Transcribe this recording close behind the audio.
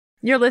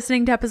You're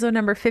listening to episode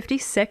number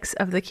 56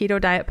 of the Keto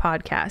Diet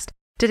Podcast.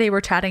 Today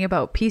we're chatting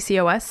about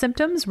PCOS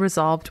symptoms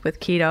resolved with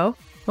keto,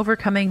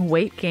 overcoming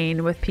weight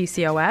gain with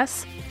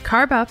PCOS,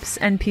 carb ups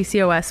and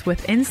PCOS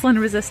with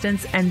insulin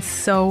resistance, and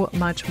so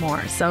much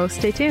more. So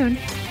stay tuned.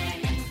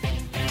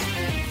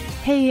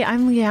 Hey,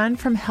 I'm Leanne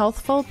from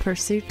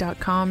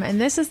healthfulpursuit.com, and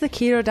this is the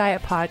Keto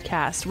Diet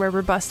Podcast, where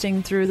we're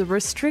busting through the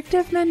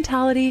restrictive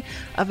mentality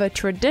of a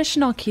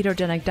traditional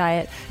ketogenic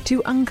diet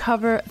to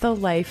uncover the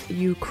life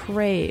you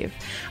crave.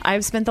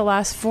 I've spent the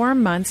last 4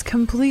 months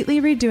completely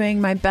redoing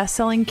my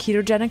best-selling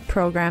ketogenic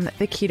program,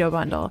 the Keto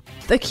Bundle.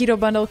 The Keto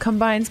Bundle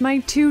combines my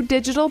 2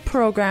 digital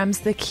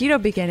programs, the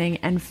Keto Beginning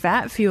and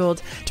Fat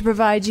Fueled, to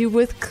provide you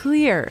with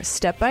clear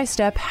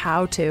step-by-step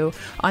how-to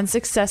on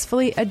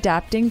successfully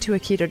adapting to a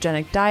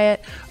ketogenic diet,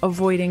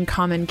 avoiding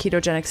common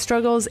ketogenic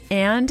struggles,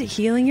 and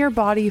healing your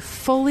body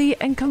fully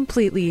and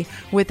completely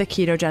with a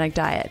ketogenic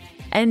diet.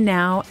 And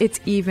now it's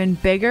even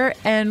bigger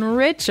and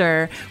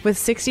richer with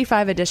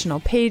 65 additional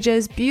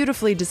pages,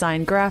 beautifully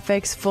designed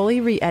graphics, fully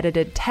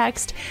re-edited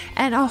text,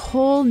 and a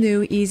whole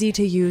new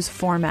easy-to-use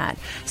format.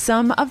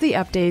 Some of the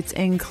updates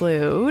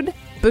include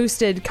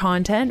boosted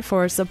content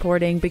for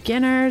supporting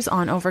beginners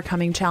on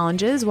overcoming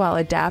challenges while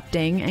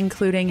adapting,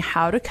 including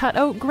how to cut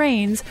out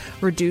grains,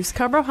 reduce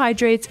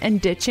carbohydrates,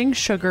 and ditching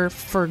sugar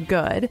for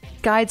good.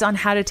 Guides on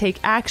how to take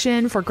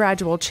action for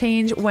gradual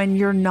change when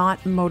you're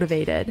not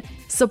motivated.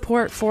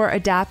 Support for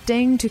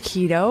adapting to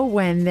keto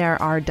when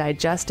there are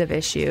digestive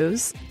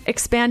issues.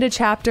 Expanded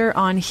chapter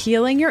on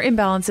healing your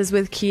imbalances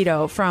with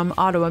keto, from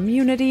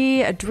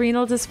autoimmunity,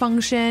 adrenal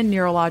dysfunction,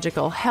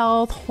 neurological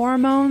health,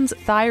 hormones,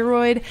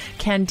 thyroid,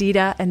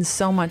 candida, and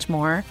so much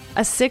more.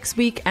 A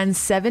 6-week and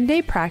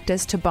 7-day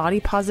practice to body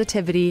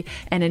positivity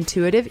and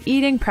intuitive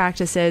eating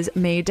practices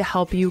made to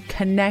help you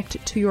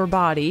connect to your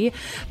body.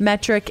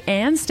 Metric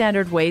and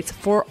standard weights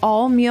for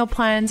all meal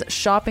plans,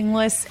 shopping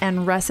lists,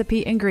 and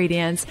recipe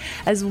ingredients,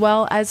 as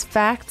well as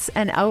facts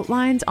and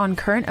outlines on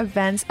current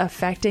events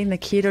affecting the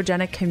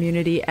ketogenic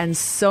community, and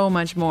so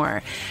much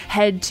more.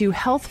 Head to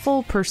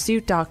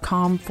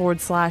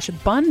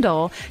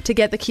healthfulpursuit.com/bundle to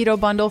get the Keto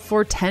Bundle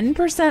for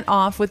 10%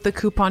 off with the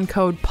coupon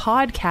code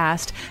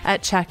PODCAST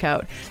at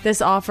checkout.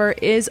 This offer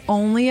is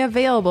only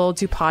available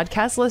to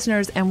podcast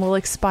listeners and will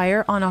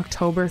expire on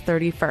October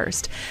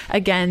 31st.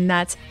 Again,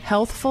 that's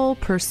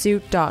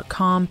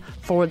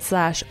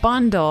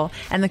healthfulpursuit.com/bundle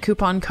and the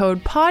coupon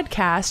code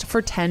PODCAST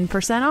for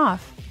 10% off.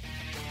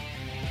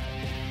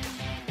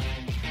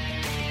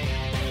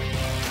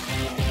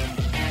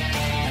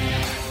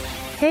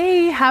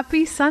 Hey,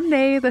 happy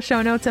Sunday! The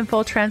show notes and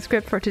full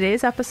transcript for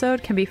today's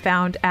episode can be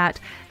found at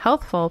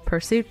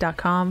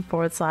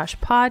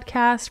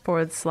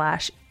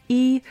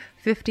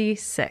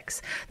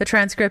healthfulpursuit.com/podcast/E56. The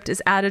transcript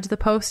is added to the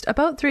post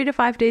about 3 to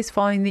 5 days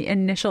following the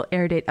initial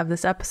air date of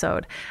this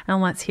episode.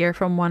 And let's hear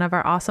from one of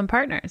our awesome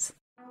partners.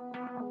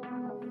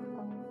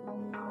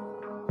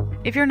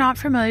 If you're not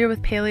familiar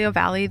with Paleo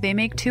Valley, they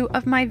make 2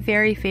 of my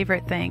very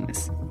favorite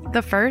things.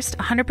 The first,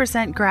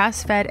 100%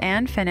 grass-fed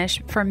and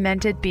finished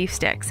fermented beef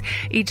sticks.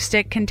 Each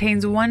stick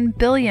contains 1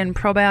 billion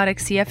probiotic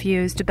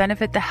CFUs to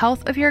benefit the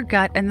health of your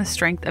gut and the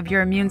strength of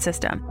your immune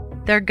system.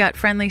 Their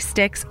gut-friendly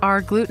sticks are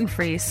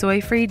gluten-free,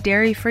 soy-free,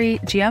 dairy-free,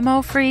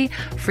 GMO-free,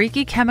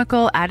 freaky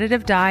chemical,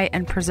 additive dye,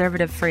 and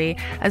preservative-free,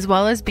 as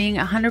well as being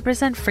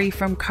 100% free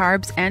from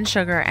carbs and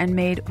sugar and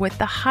made with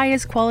the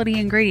highest quality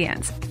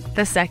ingredients.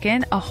 The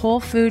second, a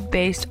whole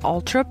food-based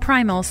ultra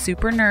primal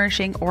super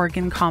nourishing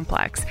organ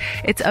complex.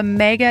 It's a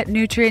mega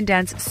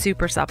nutrient-dense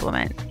super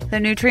supplement. The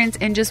nutrients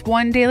in just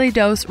 1 daily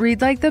dose read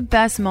like the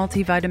best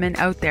multivitamin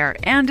out there,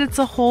 and it's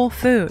a whole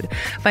food.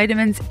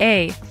 Vitamins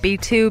A,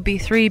 B2,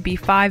 B3,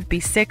 B5,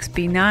 B6,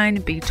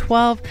 B9,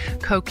 B12,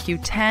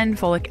 CoQ10,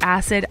 folic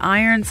acid,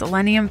 iron,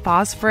 selenium,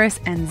 phosphorus,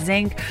 and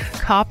zinc,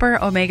 copper,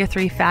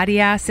 omega-3 fatty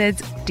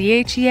acids,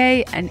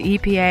 DHEA and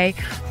EPA,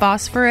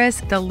 phosphorus,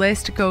 the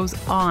list goes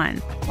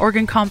on.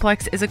 Organ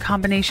Complex is a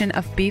combination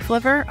of beef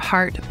liver,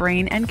 heart,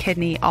 brain, and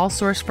kidney, all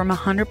sourced from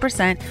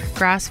 100%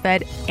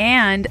 grass-fed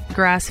and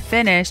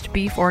grass-finished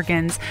beef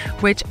organs,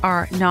 which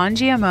are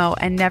non-GMO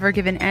and never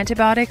given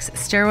antibiotics,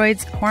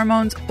 steroids,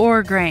 hormones,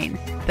 or grain.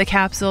 The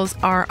capsules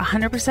are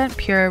 100%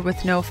 pure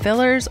with no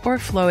fillers or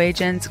flow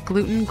agents,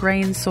 gluten,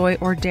 grain, soy,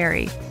 or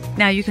dairy.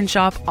 Now you can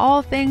shop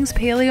all things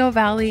Paleo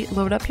Valley,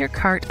 load up your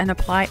cart, and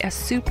apply a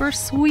super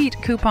sweet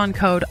coupon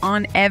code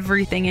on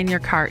everything in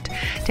your cart.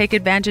 Take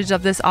advantage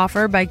of this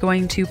offer by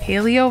going to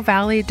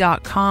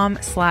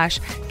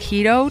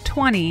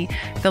paleovalley.com/keto20,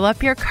 fill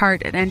up your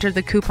cart, and enter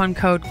the coupon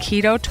code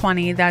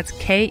KETO20, that's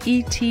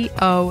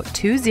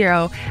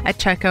KETO20, at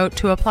checkout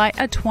to apply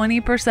a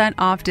 20%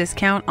 off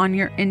discount on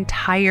your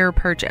entire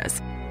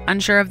purchase.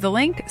 Unsure of the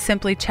link?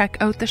 Simply check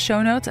out the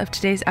show notes of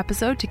today's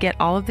episode to get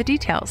all of the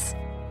details.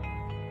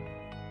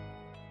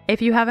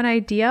 If you have an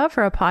idea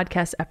for a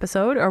podcast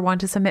episode or want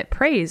to submit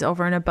praise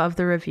over and above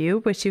the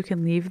review, which you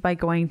can leave by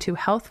going to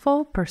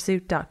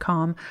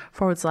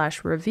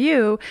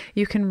healthfulpursuit.com/review,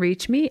 you can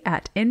reach me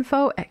at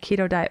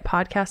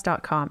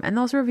info@ketodietpodcast.com. And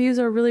those reviews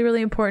are really,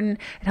 really important.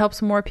 It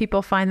helps more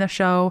people find the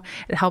show.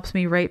 It helps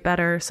me rate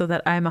better so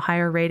that I'm a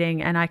higher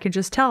rating and I can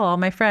just tell all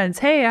my friends,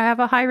 hey, I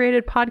have a high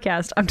rated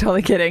podcast. I'm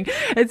totally kidding.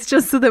 It's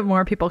just so that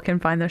more people can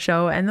find the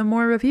show. And the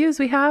more reviews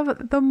we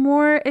have, the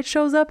more it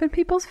shows up in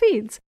people's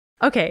feeds.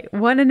 Okay,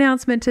 one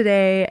announcement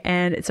today,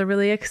 and it's a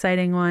really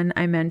exciting one.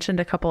 I mentioned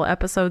a couple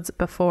episodes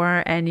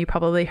before, and you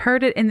probably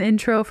heard it in the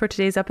intro for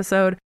today's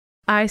episode.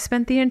 I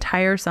spent the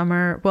entire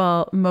summer,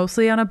 well,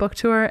 mostly on a book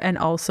tour and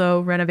also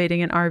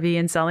renovating an RV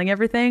and selling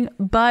everything,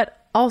 but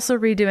also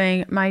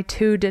redoing my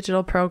 2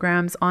 digital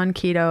programs on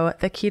keto,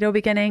 the Keto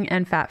Beginning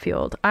and Fat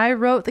Fueled. I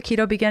wrote the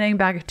Keto Beginning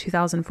back in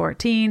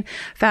 2014,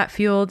 Fat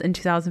Fueled in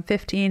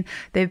 2015.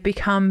 They've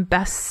become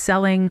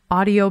best-selling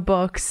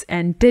audiobooks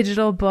and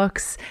digital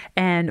books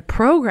and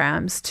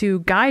programs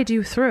to guide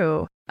you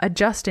through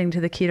adjusting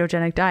to the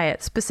ketogenic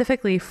diet,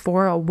 specifically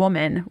for a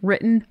woman,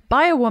 written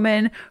by a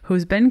woman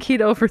who's been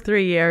keto for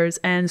 3 years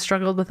and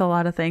struggled with a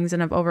lot of things and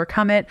have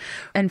overcome it.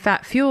 And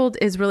Fat Fueled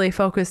is really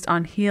focused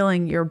on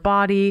healing your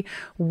body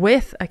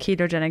with a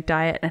ketogenic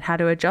diet and how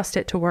to adjust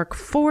it to work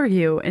for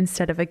you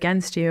instead of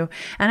against you.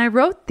 And I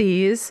wrote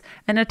these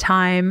in a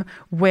time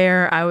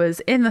where I was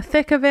in the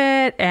thick of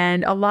it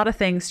and a lot of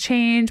things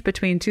changed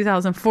between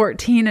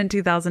 2014 and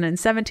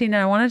 2017.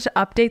 And I wanted to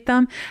update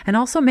them and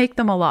also make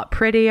them a lot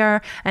prettier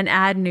and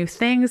add new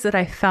things that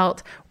I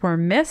felt were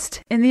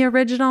missed in the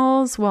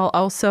originals, while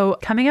also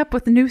coming up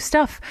with new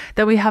stuff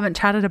that we haven't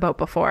chatted about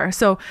before.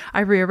 So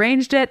I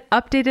rearranged it,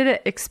 updated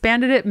it,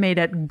 expanded it, made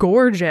it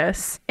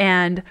gorgeous.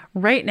 And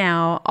right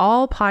now,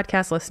 all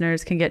podcast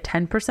listeners can get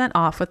 10%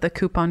 off with the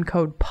coupon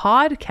code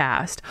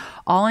PODCAST,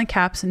 all in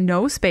caps,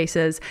 no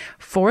spaces,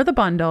 for the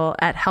bundle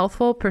at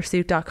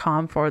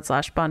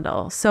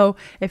healthfulpursuit.com/bundle. So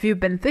if you've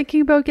been thinking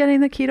about getting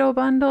the keto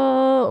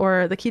bundle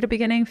or the Keto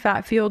Beginning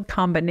Fat Fueled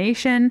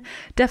combination,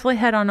 definitely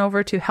head on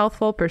over to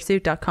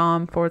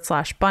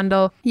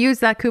healthfulpursuit.com/bundle. Use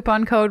that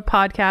coupon code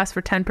podcast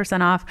for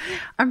 10% off.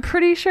 I'm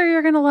pretty sure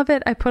you're going to love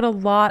it. I put a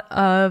lot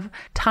of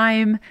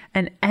time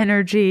and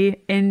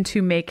energy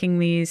into making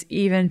these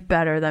even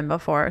better than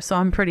before, so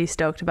I'm pretty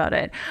stoked about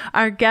it.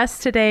 Our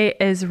guest today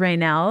is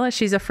Rainelle.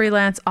 She's a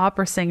freelance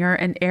opera singer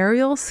and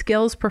aerial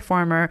skills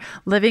performer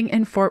living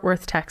in Fort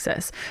Worth,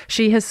 Texas.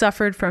 She has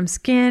suffered from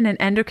skin and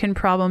endocrine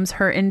problems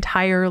her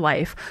entire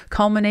life,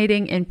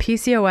 culminating in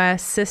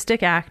PCOS,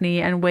 cystic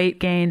acne, and weight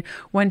gain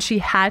when she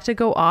had to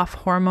go off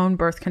hormone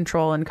birth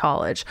control in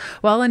college.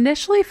 While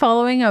initially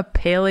following a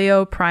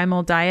paleo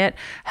primal diet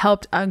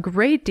helped a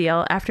great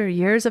deal, after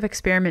years of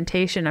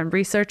experimentation and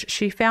research,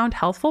 she found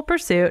Healthful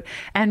Pursuit,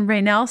 and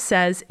Rainelle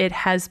says it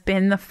has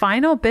been the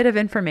final bit of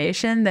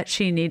information that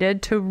she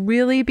needed to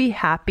really be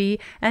happy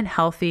and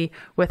healthy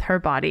with her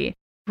body.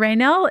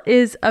 Rainelle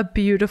is a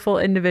beautiful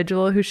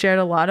individual who shared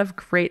a lot of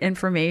great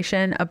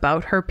information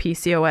about her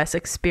PCOS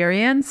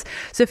experience.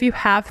 So if you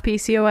have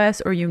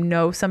PCOS or you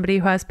know somebody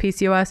who has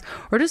PCOS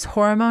or just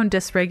hormone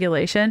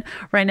dysregulation,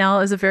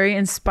 Rainelle is a very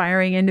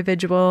inspiring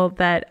individual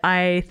that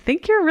I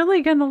think you're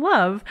really going to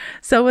love.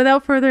 So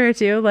without further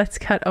ado, let's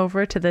cut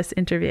over to this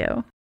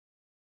interview.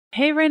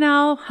 Hey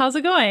Rainelle, how's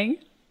it going?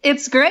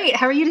 It's great.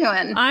 How are you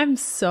doing? I'm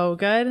so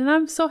good, and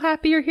I'm so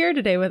happy you're here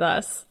today with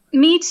us.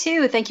 Me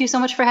too. Thank you so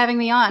much for having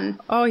me on.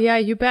 Oh, yeah,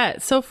 you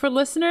bet. So for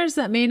listeners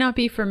that may not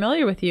be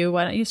familiar with you,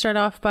 why don't you start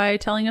off by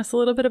telling us a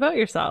little bit about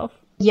yourself?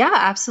 Yeah,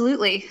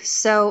 absolutely.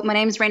 So my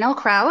name is Rainelle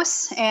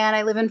Krause, and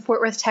I live in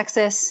Fort Worth,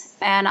 Texas,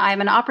 and I'm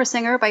an opera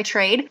singer by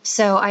trade.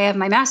 So I have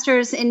my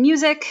master's in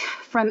music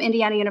from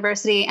Indiana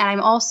University, and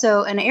I'm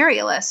also an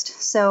aerialist.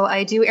 So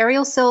I do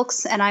aerial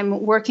silks, and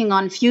I'm working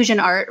on fusion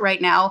art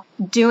right now,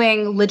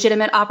 doing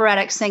legitimate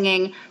operatic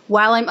singing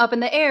while I'm up in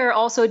the air,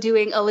 also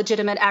doing a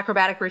legitimate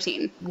acrobatic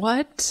routine.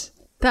 What?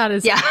 That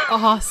is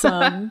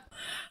awesome.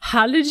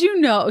 How did you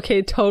know?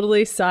 Okay,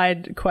 totally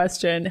side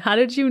question. How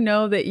did you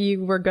know that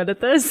you were good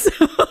at this?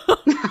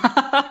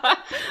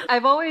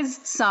 I've always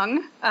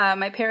sung.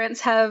 My parents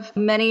have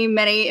many,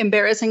 many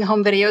embarrassing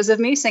home videos of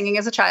me singing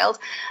as a child.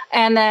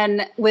 And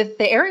then with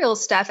the aerial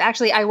stuff,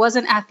 actually, I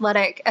wasn't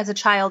athletic as a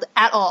child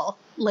at all.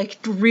 Like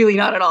really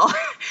not at all.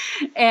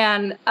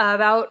 And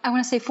about, I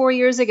want to say 4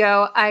 years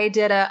ago, I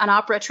did an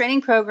opera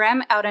training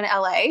program out in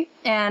LA,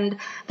 and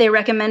they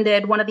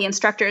recommended, one of the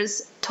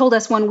instructors told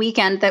us one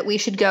weekend that we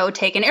should go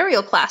take an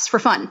aerial class for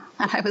fun.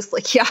 And I was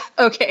like, yeah,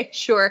 okay,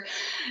 sure.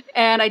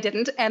 And I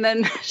didn't. And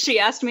then she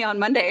asked me on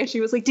Monday, and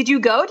she was like, did you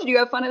go? Did you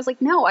have fun? I was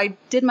like, no, I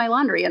did my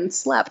laundry and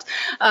slept.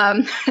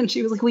 And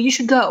she was like, well, you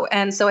should go.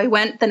 And so I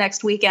went the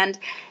next weekend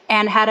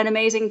and had an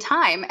amazing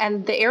time.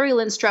 And the aerial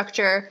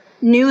instructor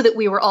knew that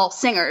we were all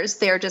singers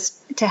there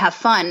just to have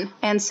fun.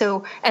 And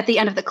so at the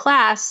end of the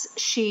class,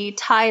 she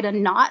tied a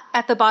knot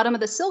at the bottom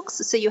of the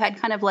silks. So you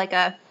had kind of like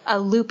a a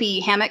loopy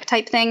hammock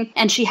type thing.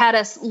 And she had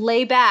us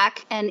lay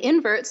back and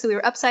invert. So we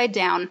were upside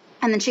down.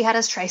 And then she had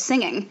us try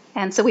singing.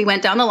 And so we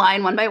went down the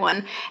line one by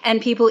one,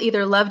 and people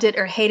either loved it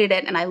or hated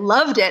it. And I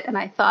loved it. And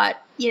I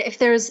thought, yeah, if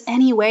there's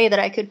any way that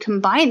I could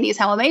combine these,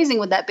 how amazing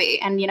would that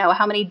be? And,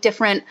 how many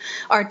different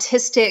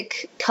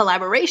artistic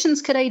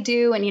collaborations could I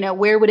do? And,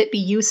 where would it be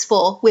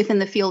useful within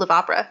the field of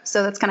opera?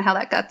 So that's kind of how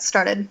that got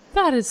started.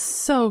 That is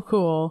so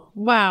cool.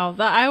 Wow.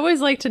 I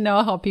always like to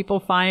know how people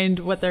find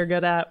what they're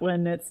good at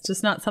when it's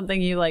just not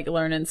something you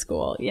learn in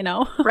school,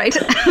 Right.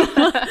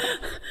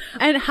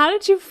 And how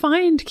did you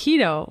find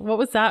keto? What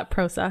was that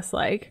process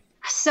like?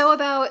 So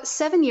about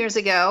 7 years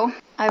ago,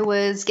 I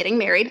was getting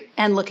married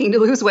and looking to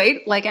lose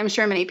weight, like I'm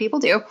sure many people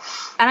do.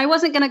 And I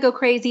wasn't going to go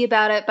crazy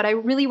about it, but I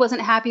really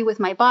wasn't happy with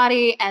my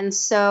body. And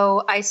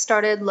so I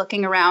started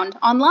looking around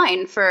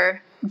online for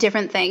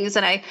different things.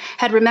 And I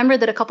had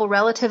remembered that a couple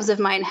relatives of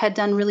mine had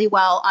done really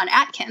well on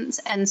Atkins.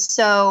 And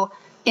so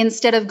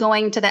instead of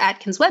going to the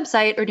Atkins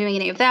website or doing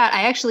any of that,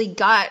 I actually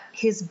got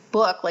his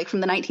book from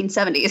the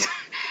 1970s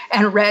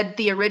and read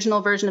the original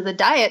version of the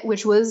diet,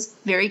 which was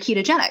very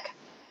ketogenic.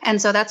 And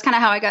so that's kind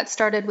of how I got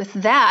started with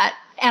that.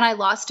 And I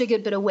lost a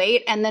good bit of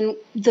weight. And then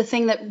the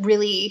thing that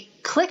really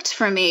clicked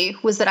for me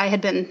was that I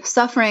had been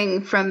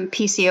suffering from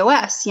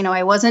PCOS.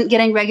 I wasn't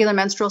getting regular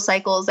menstrual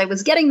cycles. I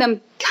was getting them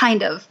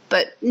kind of,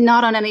 but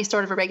not on any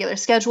sort of a regular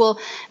schedule.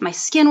 My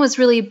skin was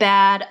really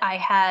bad. I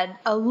had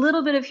a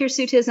little bit of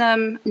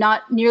hirsutism,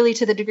 not nearly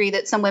to the degree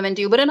that some women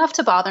do, but enough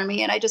to bother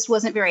me. And I just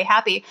wasn't very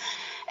happy.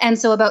 And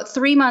so about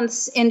 3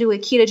 months into a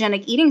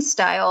ketogenic eating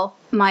style,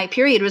 my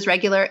period was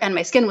regular and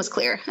my skin was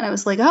clear. And I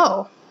was like,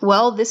 oh,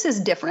 well, this is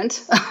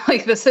different.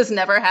 This has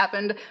never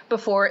happened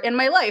before in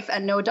my life.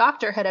 And no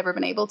doctor had ever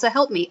been able to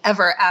help me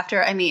ever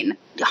after,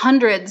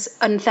 hundreds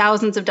and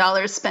thousands of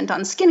dollars spent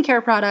on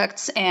skincare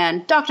products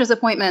and doctor's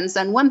appointments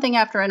and one thing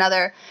after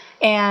another.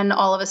 And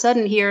all of a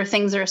sudden here,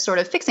 things are sort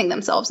of fixing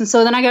themselves. And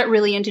so then I got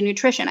really into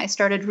nutrition. I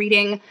started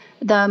reading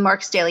the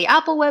Mark's Daily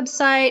Apple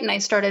website, and I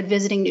started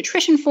visiting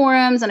nutrition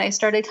forums, and I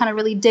started kind of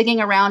really digging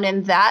around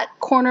in that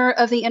corner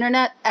of the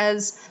internet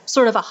as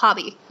sort of a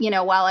hobby,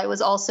 while I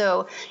was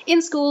also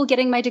in school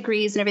getting my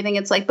degrees and everything.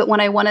 It's but when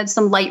I wanted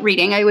some light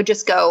reading, I would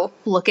just go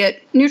look at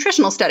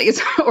nutritional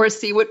studies or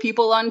see what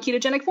people on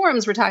ketogenic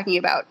forums were talking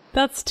about.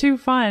 That's too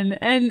fun.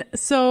 And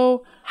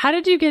so how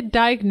did you get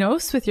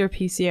diagnosed with your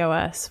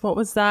PCOS? What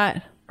was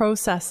that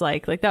process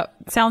like? That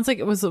sounds like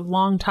it was a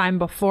long time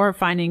before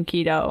finding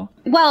keto.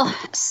 Well,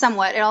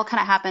 somewhat. It all kind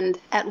of happened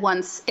at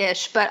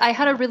once-ish, but I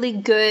had a really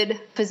good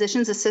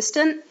physician's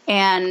assistant,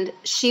 and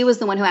she was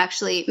the one who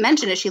actually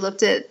mentioned it. She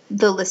looked at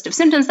the list of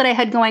symptoms that I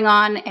had going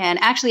on, and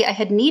actually I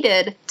had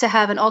needed to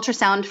have an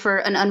ultrasound for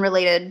an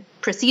unrelated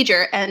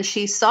procedure, and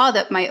she saw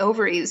that my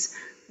ovaries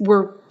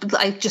were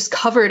just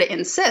covered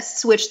in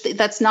cysts, which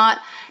that's not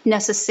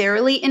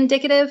necessarily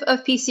indicative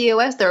of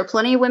PCOS. There are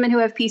plenty of women who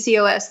have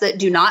PCOS that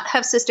do not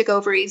have cystic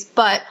ovaries,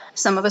 but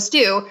some of us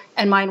do,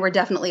 and mine were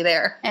definitely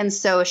there. And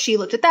so she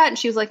looked at that and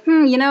she was like,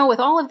 with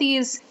all of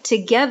these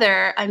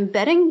together, I'm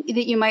betting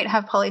that you might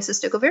have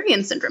polycystic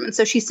ovarian syndrome. And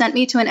so she sent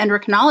me to an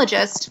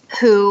endocrinologist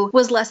who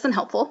was less than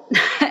helpful.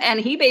 And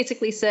he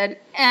basically said,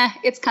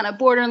 it's kind of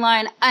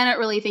borderline. I don't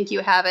really think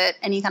you have it.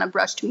 And he kind of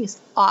brushed me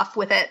off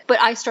with it. But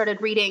I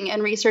started reading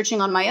and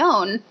researching on my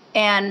own.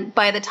 And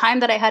by the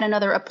time that I had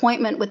another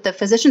appointment with the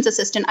physician's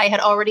assistant, I had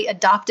already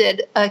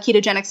adopted a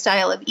ketogenic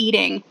style of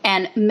eating,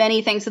 and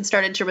many things had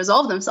started to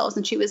resolve themselves.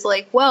 And she was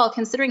like, well,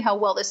 considering how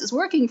well this is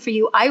working for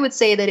you, I would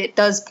say that it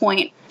does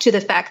point to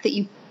the fact that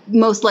you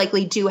most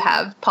likely do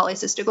have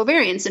polycystic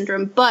ovarian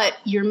syndrome, but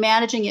you're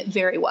managing it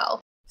very well.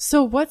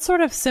 So what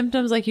sort of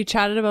symptoms, you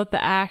chatted about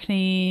the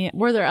acne,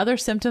 were there other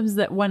symptoms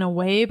that went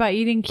away by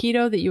eating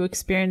keto that you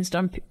experienced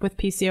with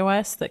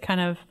PCOS that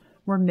kind of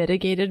were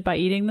mitigated by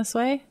eating this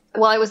way?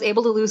 Well, I was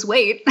able to lose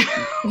weight,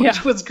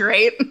 which was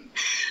great.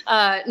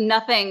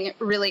 Nothing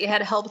really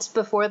had helped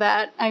before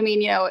that.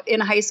 In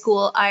high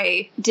school,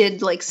 I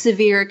did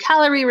severe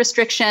calorie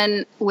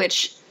restriction,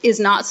 which is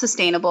not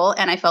sustainable,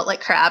 and I felt like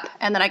crap.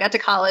 And then I got to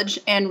college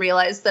and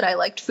realized that I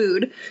liked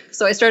food,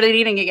 so I started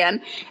eating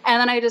again.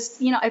 And then I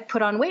just, I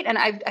put on weight, and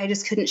I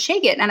just couldn't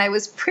shake it. And I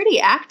was pretty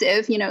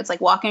active. It's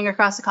like walking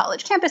across the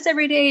college campus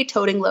every day,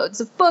 toting loads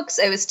of books.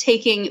 I was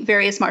taking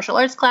various martial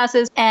arts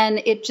classes,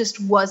 and it just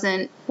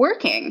wasn't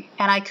working,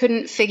 and I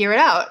couldn't figure it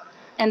out.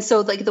 And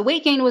so the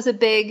weight gain was a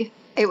big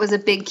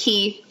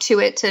key to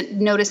it, to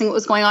noticing what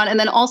was going on. And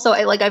then also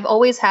I've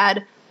always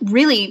had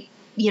really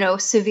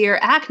severe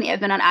acne. I've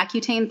been on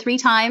Accutane 3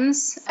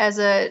 times as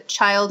a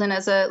child and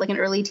as an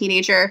early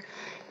teenager,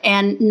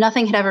 and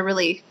nothing had ever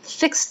really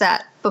fixed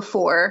that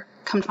before,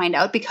 come to find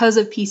out, because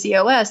of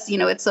PCOS.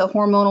 It's a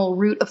hormonal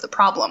root of the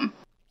problem.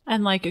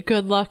 And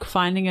good luck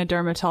finding a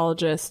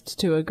dermatologist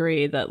to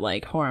agree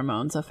that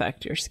hormones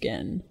affect your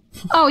skin.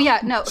 Oh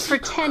yeah, no, for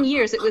 10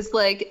 years it was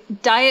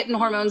diet and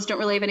hormones don't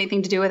really have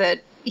anything to do with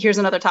it. Here's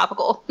another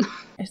topical.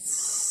 It's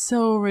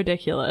so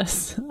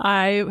ridiculous.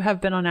 I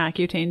have been on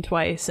Accutane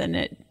twice and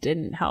it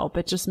didn't help.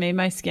 It just made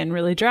my skin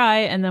really dry.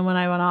 And then when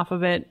I went off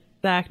of it,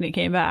 the acne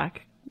came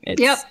back.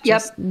 It's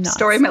just nuts.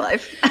 Story of my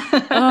life.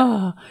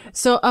 Oh,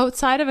 so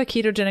outside of a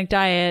ketogenic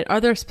diet,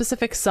 are there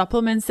specific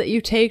supplements that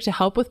you take to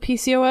help with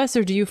PCOS,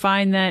 or do you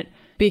find that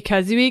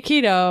because you eat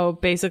keto,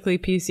 basically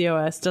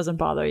PCOS doesn't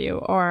bother you?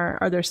 Or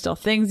are there still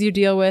things you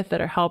deal with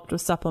that are helped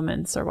with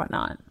supplements or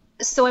whatnot?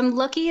 So I'm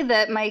lucky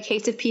that my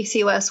case of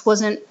PCOS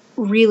wasn't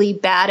really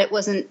bad. It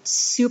wasn't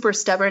super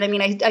stubborn. I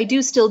mean, I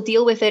do still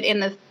deal with it in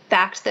the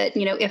fact that,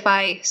 if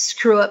I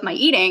screw up my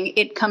eating,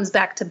 it comes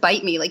back to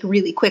bite me like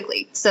really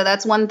quickly. So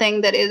that's one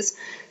thing that is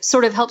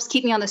sort of helps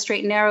keep me on the straight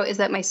and narrow, is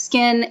that my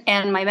skin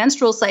and my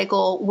menstrual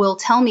cycle will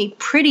tell me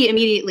pretty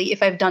immediately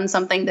if I've done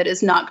something that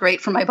is not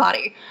great for my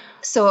body.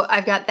 So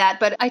I've got that.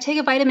 But I take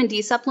a vitamin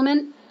D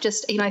supplement.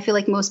 Just, I feel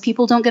like most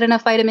people don't get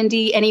enough vitamin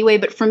D anyway,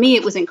 but for me,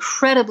 it was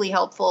incredibly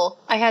helpful.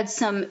 I had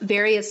some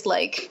various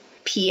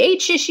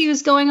pH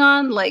issues going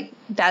on, like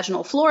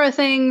vaginal flora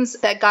things,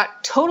 that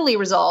got totally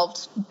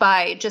resolved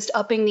by just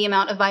upping the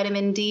amount of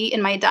vitamin D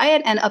in my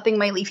diet and upping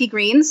my leafy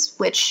greens,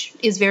 which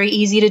is very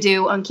easy to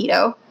do on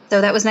keto. So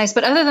that was nice.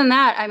 But other than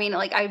that, I mean,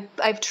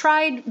 I've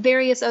tried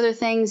various other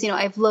things.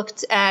 I've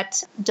looked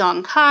at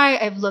Dong Kai,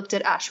 I've looked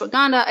at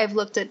ashwagandha, I've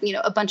looked at,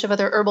 a bunch of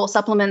other herbal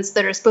supplements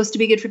that are supposed to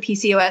be good for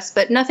PCOS,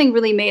 but nothing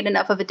really made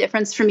enough of a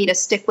difference for me to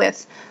stick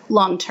with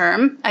long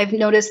term. I've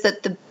noticed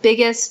that the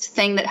biggest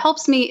thing that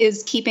helps me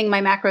is keeping my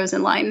macros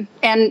in line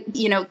and,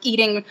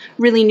 eating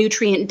really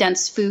nutrient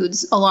dense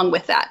foods along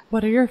with that.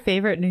 What are your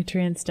favorite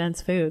nutrient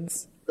dense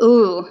foods?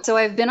 Ooh, so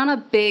I've been on a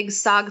big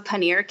saag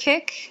paneer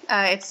kick.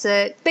 It's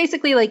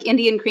basically like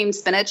Indian cream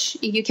spinach.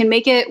 You can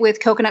make it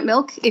with coconut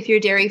milk if you're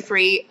dairy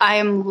free. I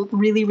am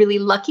really, really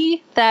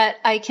lucky that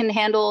I can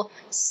handle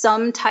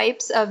some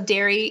types of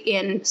dairy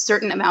in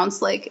certain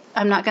amounts. Like,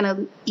 I'm not going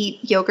to eat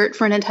yogurt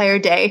for an entire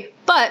day,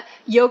 but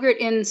yogurt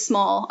in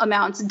small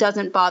amounts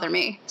doesn't bother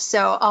me.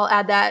 So I'll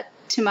add that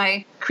to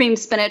my cream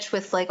spinach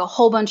with a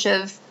whole bunch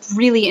of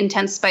really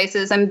intense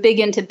spices. I'm big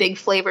into big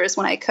flavors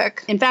when I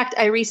cook. In fact,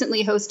 I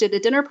recently hosted a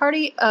dinner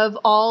party of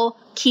all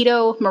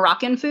keto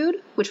Moroccan food,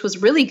 which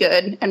was really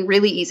good and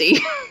really easy.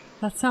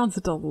 That sounds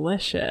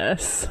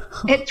delicious.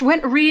 It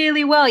went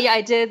really well. Yeah,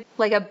 I did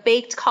a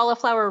baked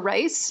cauliflower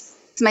rice.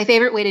 It's my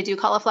favorite way to do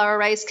cauliflower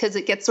rice because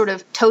it gets sort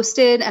of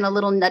toasted and a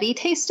little nutty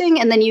tasting.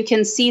 And then you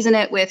can season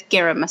it with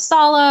garam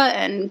masala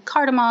and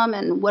cardamom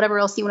and whatever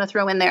else you want to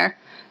throw in there.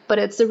 But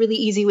it's a really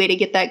easy way to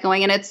get that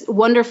going. And it's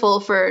wonderful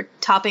for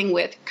topping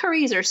with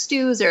curries or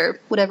stews or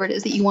whatever it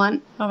is that you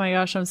want. Oh my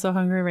gosh, I'm so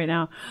hungry right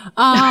now.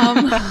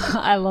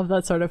 I love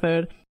that sort of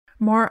food.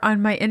 More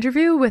on my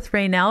interview with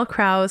Rainelle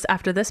Krause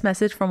after this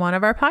message from one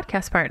of our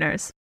podcast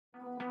partners.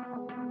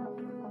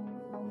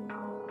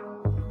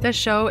 The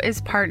show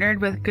is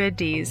partnered with Good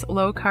D's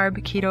low-carb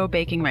keto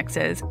baking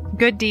mixes.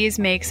 Good D's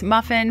makes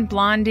muffin,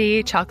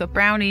 blondie, chocolate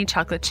brownie,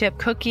 chocolate chip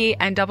cookie,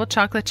 and double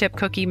chocolate chip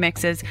cookie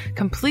mixes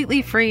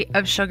completely free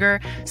of sugar,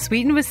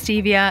 sweetened with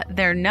stevia.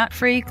 They're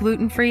nut-free,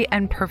 gluten-free,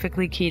 and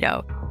perfectly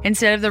keto.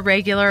 Instead of the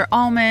regular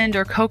almond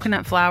or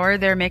coconut flour,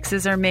 their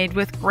mixes are made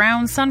with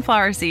ground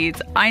sunflower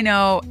seeds. I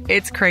know,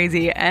 it's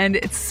crazy, and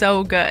it's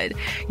so good.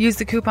 Use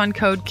the coupon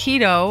code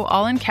KETO,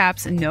 all in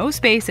caps, no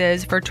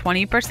spaces, for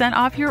 20%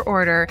 off your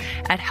order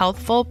at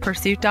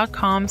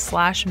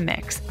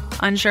healthfulpursuit.com/mix.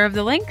 Unsure of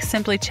the link?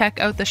 Simply check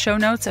out the show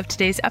notes of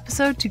today's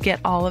episode to get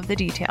all of the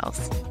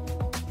details.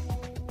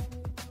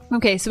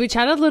 Okay, so we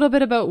chatted a little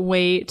bit about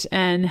weight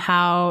and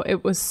how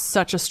it was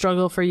such a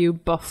struggle for you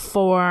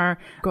before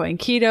going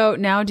keto.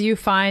 Now, do you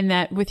find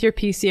that with your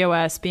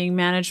PCOS being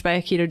managed by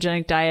a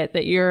ketogenic diet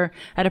that you're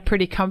at a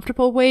pretty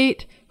comfortable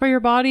weight for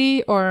your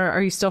body, or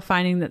are you still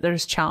finding that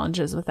there's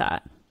challenges with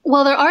that?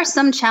 Well, there are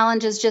some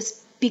challenges just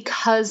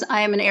because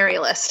I am an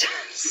aerialist.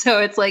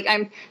 So it's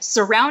I'm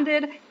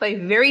surrounded by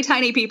very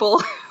tiny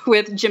people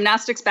with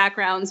gymnastics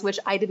backgrounds, which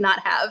I did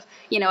not have.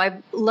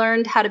 I've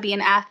learned how to be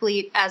an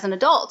athlete as an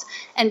adult.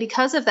 And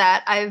because of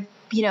that, I've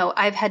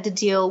had to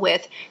deal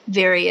with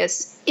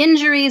various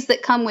injuries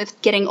that come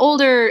with getting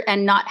older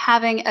and not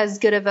having as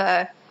good of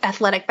a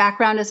athletic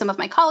background as some of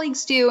my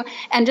colleagues do,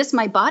 and just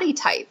my body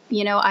type.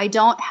 I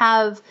don't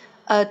have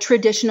a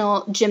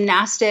traditional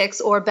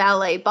gymnastics or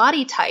ballet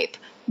body type,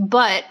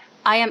 but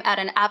I am at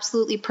an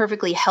absolutely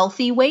perfectly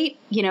healthy weight.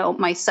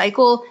 My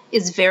cycle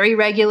is very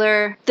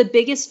regular. The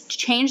biggest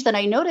change that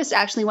I noticed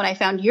actually when I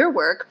found your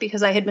work,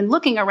 because I had been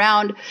looking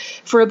around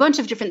for a bunch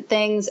of different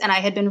things and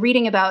I had been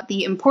reading about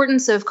the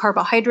importance of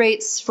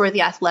carbohydrates for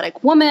the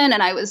athletic woman.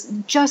 And I was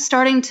just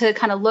starting to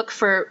kind of look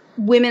for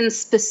women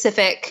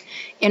specific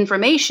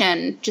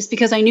information just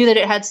because I knew that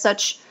it had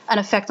such an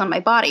effect on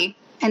my body.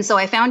 And so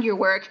I found your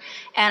work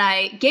and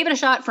I gave it a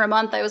shot for a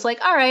month. I was like,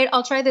 all right,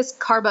 I'll try this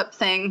carb up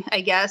thing, I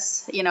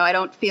guess. I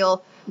don't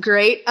feel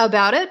great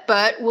about it,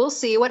 but we'll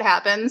see what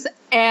happens.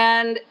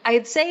 And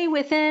I'd say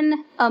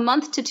within a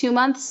month to 2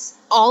 months,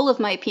 all of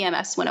my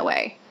PMS went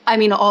away. I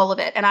mean, all of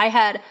it. And I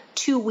had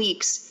 2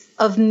 weeks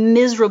of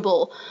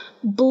miserable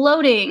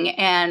bloating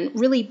and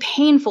really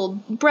painful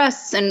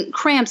breasts and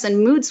cramps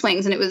and mood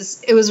swings. And it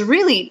was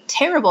really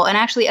terrible. And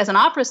actually, as an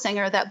opera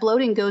singer, that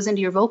bloating goes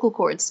into your vocal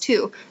cords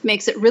too,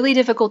 makes it really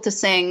difficult to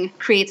sing,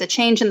 creates a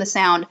change in the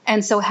sound.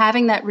 And so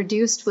having that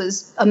reduced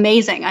was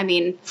amazing. I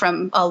mean,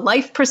 from a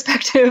life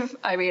perspective,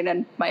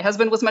 and my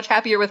husband was much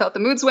happier without the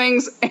mood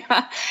swings.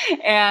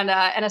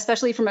 and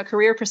especially from a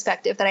career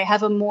perspective, that I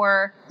have a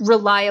more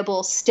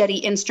reliable, steady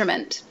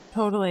instrument.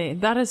 Totally.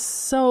 That is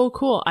so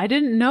cool. I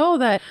didn't know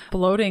that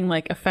bloating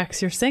like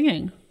affects your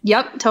singing.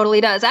 Yep,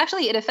 totally does.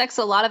 Actually, it affects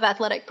a lot of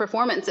athletic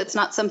performance. It's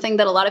not something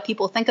that a lot of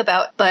people think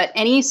about, but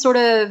any sort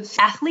of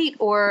athlete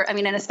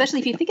and especially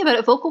if you think about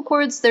it, vocal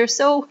cords, they're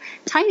so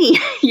tiny.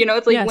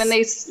 It's like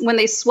when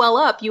they swell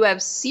up, you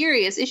have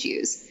serious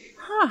issues.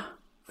 Huh.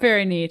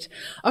 Very neat.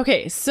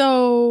 Okay,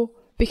 so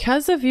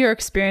because of your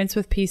experience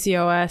with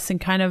PCOS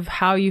and kind of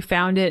how you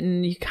found it,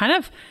 and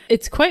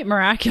it's quite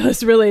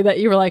miraculous really that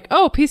you were like,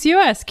 oh,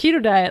 PCOS,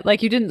 keto diet.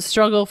 Like you didn't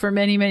struggle for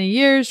many, many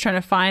years trying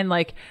to find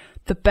like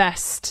the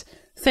best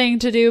thing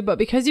to do. But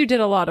because you did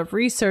a lot of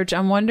research,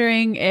 I'm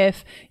wondering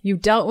if you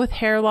dealt with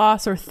hair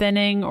loss or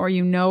thinning, or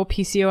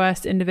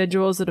PCOS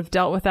individuals that have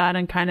dealt with that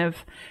and kind of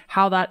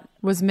how that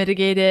was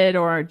mitigated,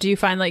 or do you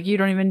find like you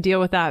don't even deal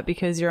with that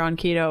because you're on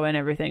keto and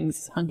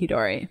everything's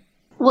hunky-dory?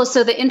 Well,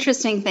 so the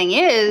interesting thing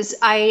is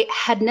I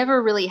had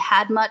never really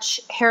had much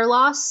hair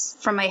loss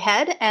from my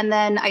head. And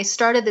then I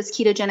started this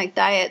ketogenic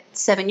diet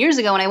 7 years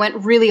ago and I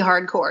went really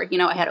hardcore.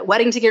 I had a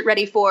wedding to get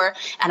ready for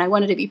and I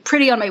wanted to be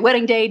pretty on my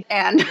wedding day.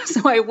 And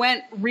so I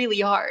went really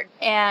hard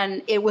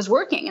and it was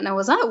working. And I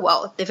was,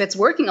 well, if it's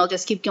working, I'll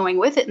just keep going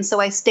with it. And so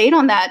I stayed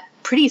on that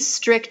pretty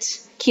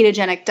strict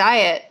ketogenic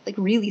diet, like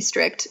really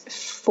strict,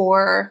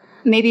 for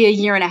maybe a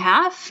year and a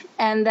half.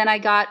 And then I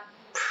got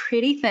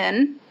pretty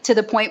thin to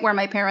the point where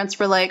my parents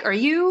were like, are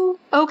you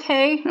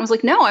okay? And I was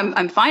like, no,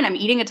 I'm fine. I'm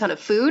eating a ton of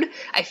food.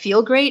 I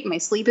feel great. My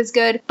sleep is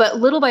good. But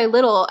little by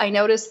little, I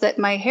noticed that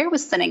my hair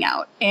was thinning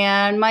out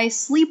and my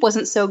sleep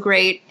wasn't so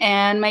great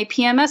and my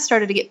PMS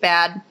started to get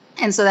bad.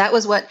 And so that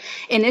was what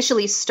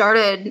initially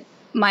started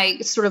my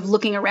sort of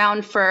looking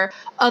around for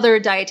other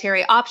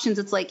dietary options.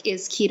 It's like,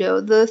 is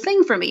keto the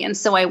thing for me? And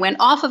so I went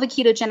off of a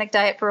ketogenic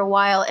diet for a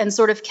while and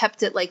sort of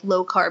kept it like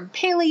low carb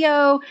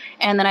paleo.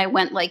 And then I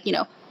went like,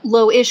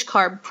 low-ish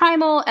carb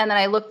primal. And then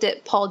I looked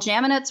at Paul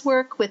Jaminet's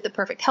work with the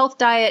Perfect Health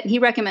Diet. And he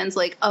recommends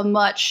like a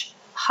much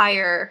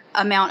higher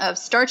amount of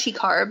starchy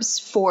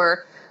carbs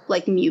for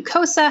like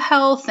mucosa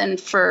health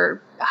and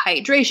for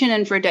hydration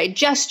and for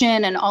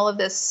digestion and all of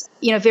this,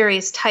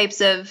 various types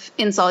of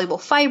insoluble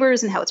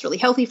fibers and how it's really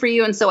healthy for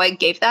you. And so I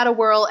gave that a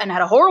whirl and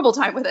had a horrible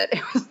time with it.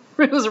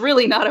 It was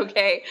really not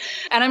okay.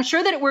 And I'm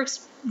sure that it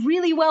works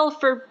really well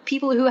for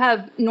people who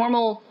have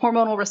normal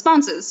hormonal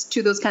responses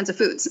to those kinds of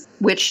foods,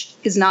 which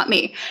is not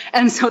me.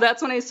 And so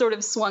that's when I sort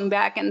of swung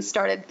back and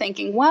started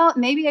thinking, well,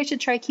 maybe I should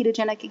try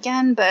ketogenic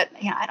again, but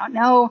I don't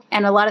know.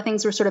 And a lot of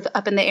things were sort of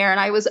up in the air and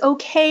I was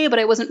okay, but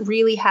I wasn't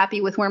really happy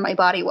with where my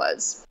body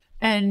was.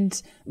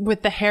 And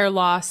with the hair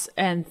loss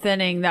and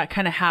thinning, that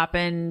kind of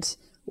happened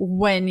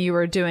when you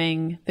were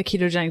doing the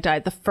ketogenic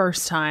diet the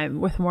first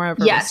time with more of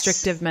a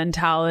restrictive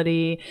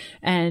mentality,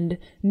 and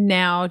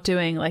now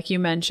doing, like you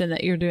mentioned,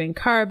 that you're doing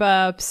carb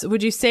ups.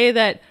 Would you say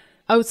that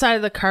outside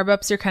of the carb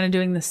ups, you're kind of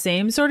doing the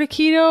same sort of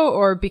keto,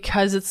 or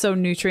because it's so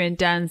nutrient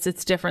dense,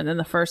 it's different than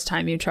the first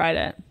time you tried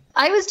it?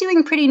 I was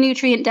doing pretty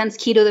nutrient dense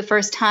keto the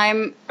first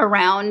time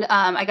around.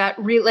 I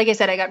got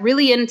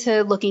really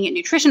into looking at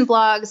nutrition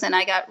blogs and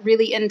I got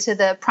really into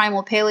the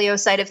primal paleo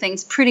side of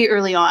things pretty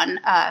early on.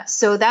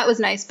 So that was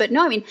nice. But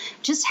no,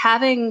 just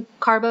having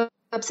carb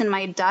ups in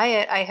my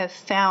diet, I have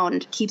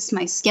found keeps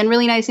my skin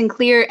really nice and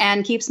clear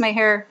and keeps my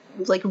hair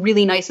like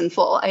really nice and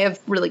full. I have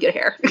really good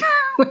hair,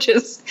 which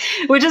is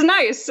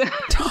nice.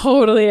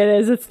 Totally it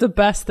is. It's the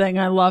best thing.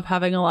 I love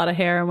having a lot of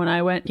hair. And when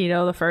I went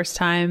keto the first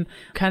time,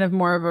 kind of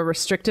more of a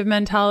restrictive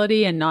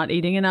mentality and not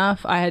eating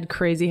enough, I had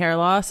crazy hair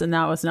loss and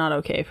that was not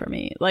okay for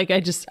me. Like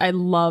I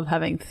love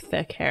having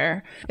thick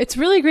hair. It's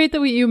really great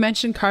that you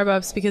mentioned carb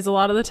ups, because a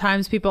lot of the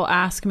times people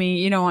ask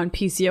me, on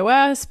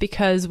PCOS,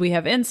 because we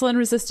have insulin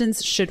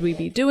resistance, should we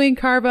be doing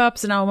carb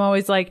ups? And I'm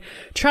always like,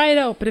 try it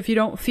out. But if you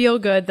don't feel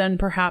good, then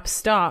perhaps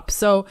stop.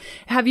 So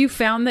have you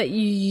found that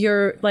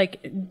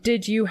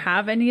did you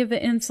have any of the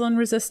insulin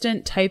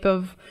resistant type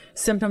of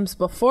symptoms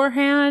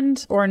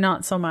beforehand or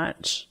not so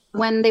much?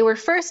 When they were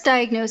first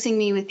diagnosing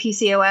me with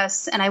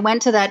PCOS and I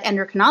went to that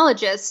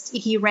endocrinologist,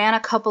 he ran a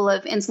couple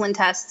of insulin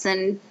tests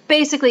and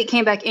basically it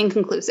came back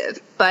inconclusive.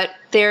 But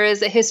there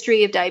is a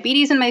history of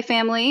diabetes in my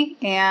family.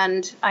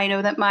 And I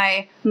know that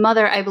my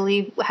mother, I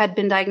believe, had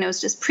been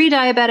diagnosed as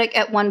pre-diabetic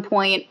at one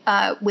point,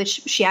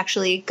 which she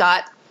actually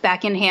got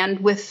back in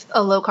hand with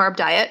a low carb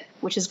diet,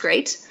 which is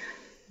great.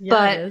 Yeah,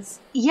 but it is.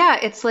 Yeah,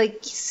 it's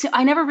like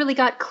I never really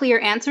got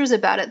clear answers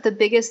about it. The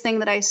biggest thing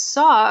that I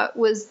saw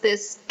was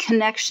this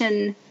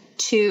connection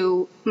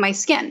to my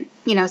skin.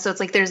 So it's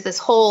like there's this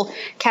whole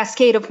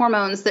cascade of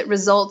hormones that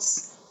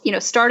results,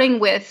 starting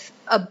with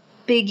a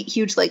big,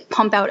 huge like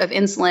pump out of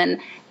insulin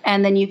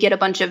And then you get a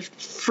bunch of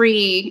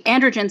free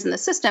androgens in the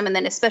system. And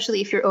then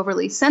especially if you're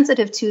overly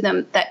sensitive to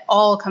them, that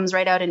all comes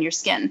right out in your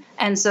skin.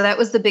 And so that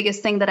was the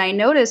biggest thing that I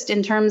noticed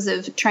in terms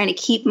of trying to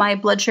keep my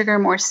blood sugar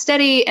more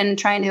steady and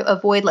trying to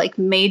avoid like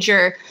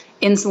major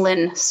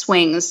insulin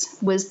swings,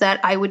 was that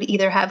I would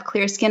either have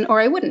clear skin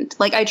or I wouldn't.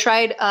 Like I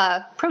tried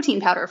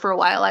protein powder for a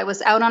while. I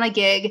was out on a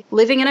gig,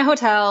 living in a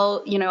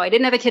hotel, I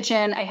didn't have a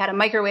kitchen, I had a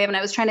microwave, and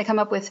I was trying to come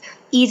up with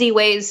easy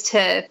ways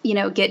to,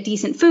 get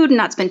decent food and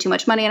not spend too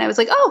much money. And I was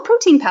like, oh,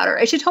 protein powder.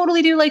 I should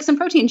totally do like some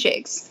protein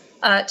shakes.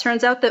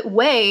 Turns out that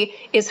whey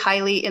is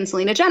highly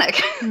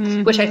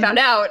insulinogenic, which I found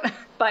out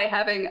by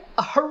having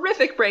a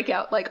horrific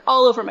breakout, like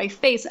all over my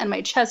face and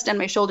my chest and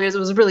my shoulders. It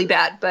was really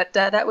bad, but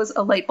that was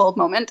a light bulb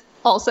moment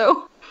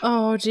also.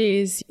 Oh,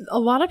 geez. A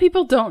lot of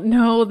people don't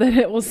know that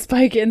it will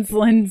spike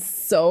insulin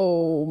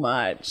so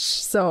much.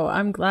 So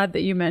I'm glad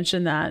that you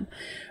mentioned that.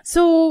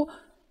 So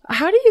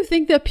how do you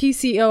think that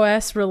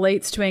PCOS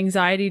relates to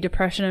anxiety,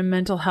 depression, and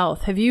mental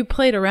health? Have you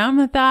played around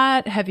with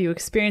that? Have you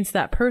experienced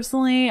that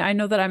personally? I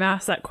know that I'm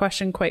asked that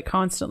question quite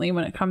constantly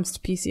when it comes to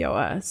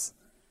PCOS.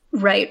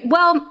 Right.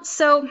 Well,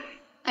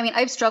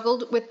 I've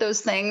struggled with those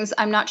things.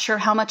 I'm not sure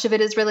how much of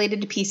it is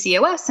related to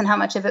PCOS and how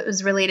much of it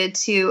was related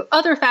to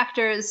other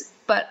factors.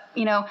 But,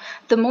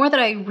 the more that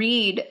I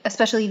read,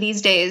 especially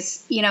these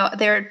days,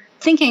 they're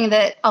thinking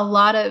that a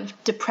lot of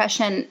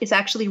depression is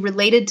actually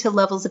related to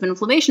levels of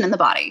inflammation in the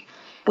body,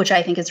 which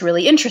I think is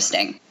really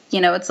interesting.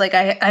 It's like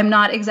I'm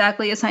not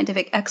exactly a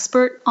scientific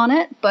expert on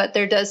it, but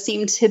there does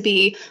seem to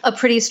be a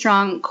pretty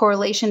strong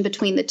correlation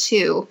between the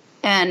two.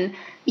 And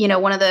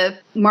one of the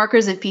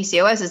markers of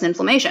PCOS is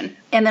inflammation.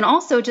 And then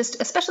also just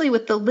especially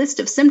with the list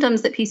of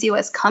symptoms that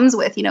PCOS comes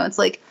with, it's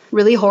like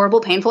really horrible,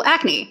 painful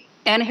acne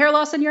and hair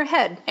loss in your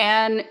head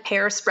and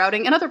hair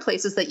sprouting in other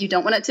places that you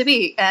don't want it to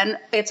be. And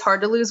it's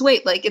hard to lose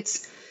weight. Like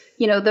it's,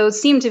 those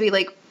seem to be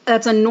like,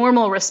 that's a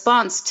normal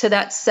response to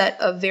that set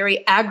of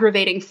very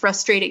aggravating,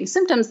 frustrating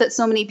symptoms that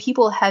so many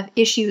people have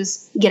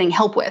issues getting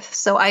help with.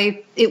 So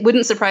it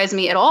wouldn't surprise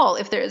me at all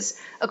if there's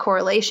a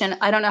correlation.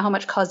 I don't know how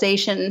much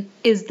causation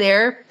is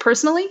there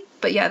personally,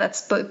 but yeah,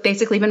 that's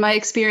basically been my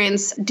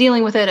experience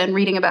dealing with it and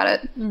reading about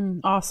it.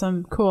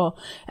 Awesome. Cool.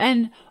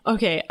 And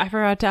okay, I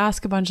forgot to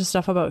ask a bunch of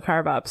stuff about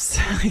carb ups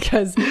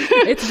because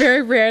it's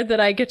very rare that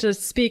I get to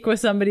speak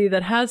with somebody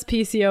that has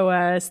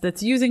PCOS,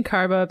 that's using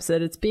carb ups,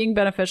 that it's being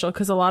beneficial,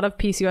 because a lot of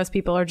PCOS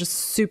people are just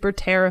super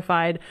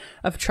terrified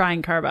of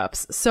trying carb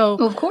ups. So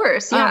of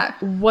course, yeah.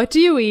 What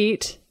do you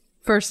eat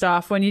first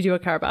off when you do a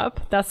carb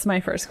up? That's my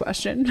first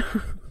question.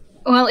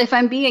 Well, if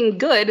I'm being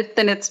good,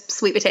 then it's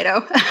sweet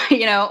potato,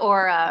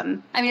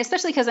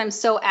 especially because I'm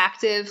so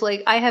active,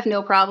 like I have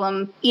no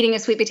problem eating a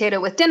sweet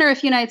potato with dinner a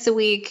few nights a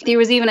week. There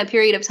was even a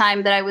period of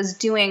time that I was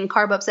doing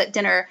carb ups at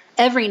dinner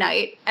every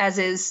night, as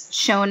is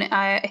shown,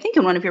 I think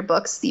in one of your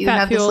books. You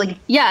have this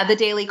the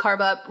daily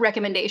carb up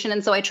recommendation.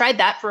 And so I tried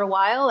that for a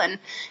while and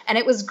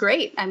it was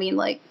great.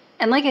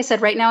 And like I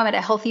said, right now I'm at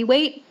a healthy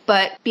weight,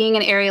 but being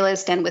an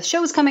aerialist and with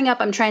shows coming up,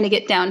 I'm trying to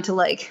get down to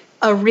like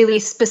a really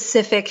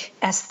specific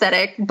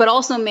aesthetic, but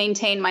also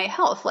maintain my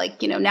health.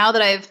 Like, now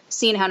that I've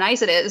seen how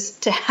nice it is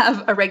to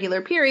have a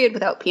regular period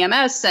without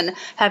PMS and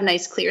have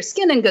nice clear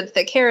skin and good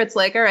thick hair, it's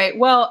like, all right,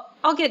 well,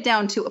 I'll get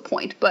down to a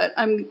point, but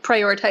I'm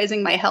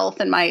prioritizing my health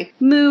and my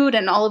mood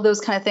and all of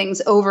those kind of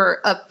things over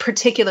a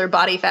particular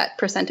body fat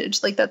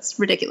percentage. Like that's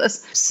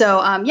ridiculous.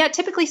 So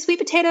typically sweet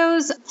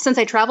potatoes, since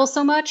I travel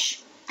so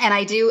much. And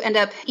I do end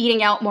up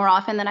eating out more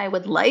often than I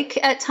would like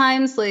at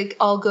times. Like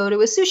I'll go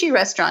to a sushi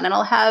restaurant and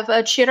I'll have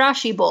a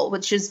chirashi bowl,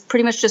 which is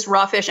pretty much just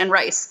raw fish and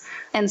rice.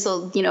 And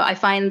so, I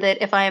find that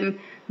if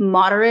I'm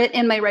moderate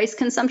in my rice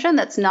consumption,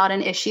 that's not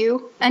an issue.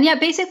 And yeah,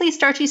 basically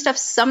starchy stuff.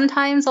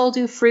 Sometimes I'll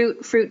do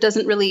fruit. Fruit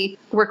doesn't really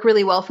work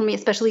really well for me,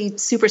 especially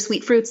super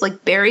sweet fruits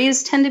like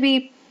berries tend to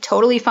be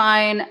totally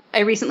fine. I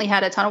recently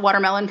had a ton of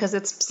watermelon because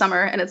it's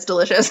summer and it's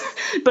delicious.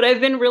 But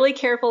I've been really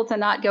careful to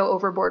not go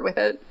overboard with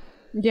it.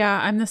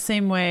 Yeah, I'm the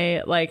same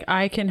way. Like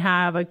I can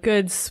have a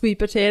good sweet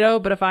potato,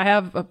 but if I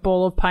have a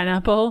bowl of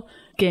pineapple,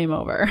 game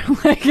over.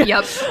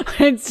 Yep.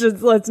 It's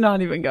just, let's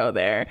not even go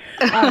there.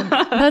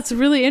 That's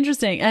really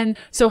interesting. And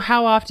so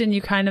how often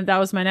that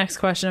was my next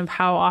question of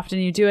how often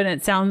you do it. And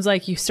it sounds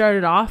like you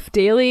started off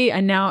daily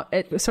and now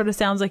it sort of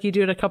sounds like you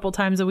do it a couple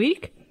times a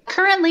week.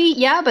 Currently,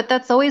 yeah, but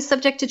that's always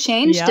subject to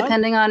change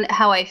depending on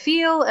how I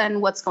feel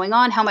and what's going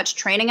on, how much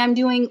training I'm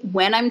doing,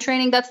 when I'm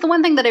training. That's the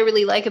one thing that I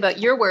really like about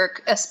your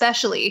work,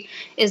 especially,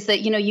 is that,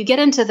 you get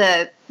into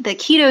the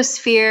keto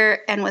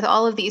sphere and with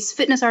all of these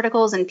fitness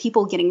articles and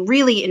people getting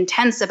really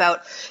intense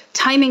about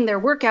timing their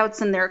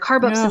workouts and their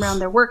carb ups around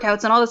their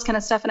workouts and all this kind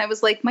of stuff. And I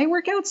was like, my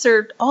workouts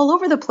are all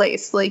over the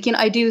place. Like,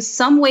 I do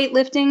some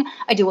weightlifting.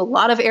 I do a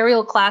lot of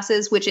aerial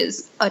classes, which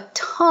is a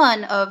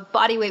ton of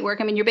body weight work.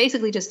 You're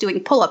basically just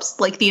doing pull-ups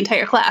like the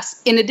entire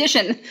class, in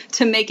addition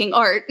to making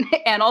art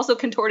and also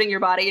contorting your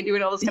body and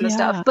doing all this kind of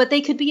stuff. But they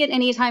could be at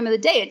any time of the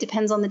day. It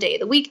depends on the day of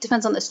the week,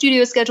 depends on the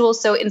studio schedule.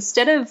 So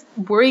instead of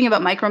worrying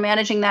about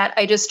micromanaging that,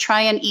 I just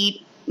try and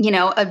eat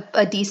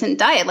a decent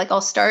diet. Like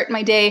I'll start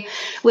my day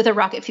with a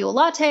rocket fuel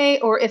latte,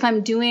 or if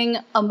I'm doing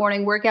a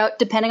morning workout,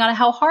 depending on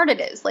how hard it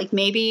is, like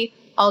maybe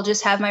I'll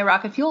just have my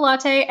rocket fuel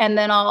latte and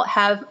then I'll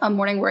have a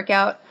morning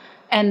workout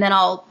and then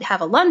I'll have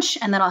a lunch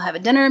and then I'll have a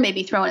dinner,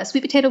 maybe throw in a sweet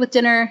potato with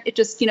dinner. It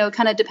just,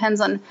 kind of depends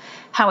on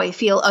how I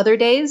feel. Other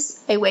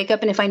days I wake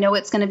up and if I know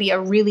it's going to be a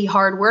really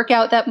hard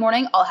workout that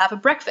morning, I'll have a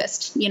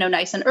breakfast,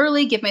 nice and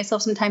early, give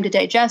myself some time to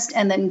digest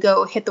and then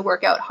go hit the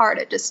workout hard.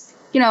 It just,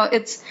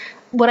 it's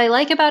what I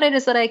like about it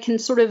is that I can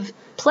sort of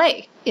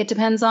play. It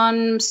depends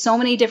on so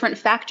many different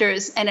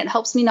factors and it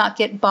helps me not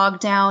get bogged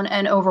down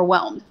and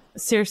overwhelmed.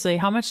 Seriously,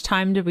 how much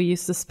time did we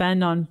used to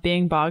spend on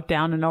being bogged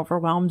down and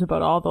overwhelmed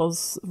about all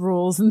those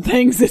rules and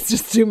things? It's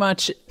just too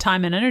much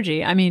time and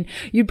energy. I mean,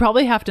 you'd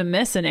probably have to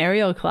miss an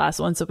aerial class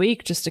once a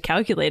week just to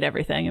calculate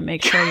everything and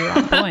make sure you're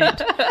on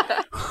point.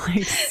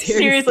 Like,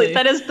 seriously,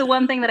 that is the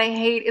one thing that I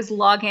hate is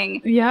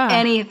logging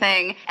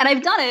anything. And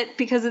I've done it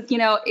because,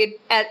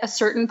 it at a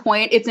certain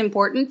point, it's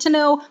important to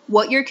know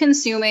what you're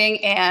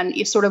consuming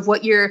and sort of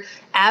what your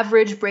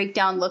average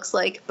breakdown looks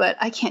like. But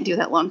I can't do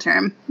that long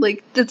term.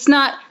 Like,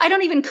 I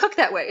don't even cook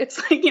that way. It's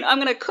like, I'm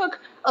going to cook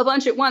a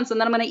bunch at once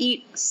and then I'm going to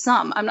eat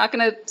some. I'm not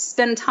going to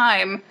spend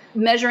time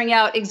measuring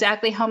out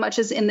exactly how much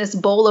is in this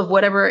bowl of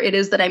whatever it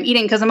is that I'm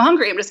eating because I'm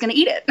hungry. I'm just going to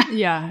eat it.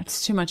 Yeah,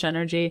 it's too much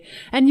energy.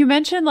 And you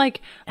mentioned like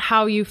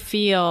how you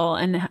feel,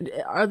 and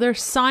are there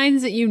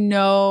signs that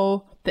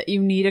that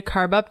you need a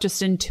carb up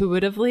just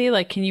intuitively?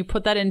 Like, can you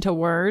put that into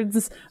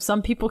words?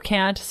 Some people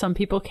can't, some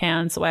people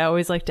can. So I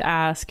always like to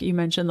ask. You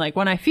mentioned like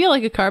when I feel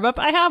like a carb up,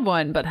 I have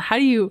one, but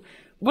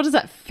what does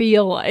that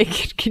feel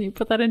like? Can you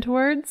put that into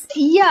words?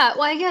 Yeah,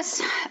 well, I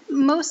guess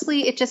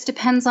mostly it just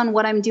depends on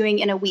what I'm doing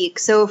in a week.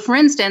 So for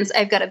instance,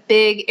 I've got a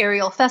big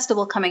aerial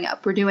festival coming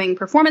up. We're doing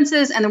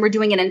performances and then we're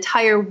doing an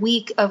entire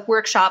week of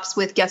workshops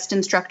with guest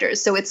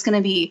instructors. So it's going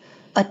to be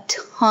a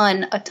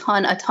ton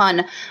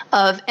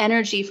of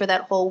energy for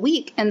that whole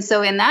week. And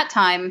so in that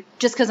time,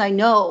 just because I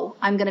know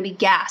I'm going to be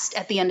gassed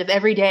at the end of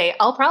every day,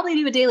 I'll probably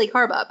do a daily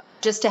carb up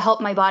just to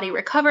help my body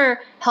recover,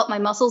 help my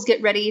muscles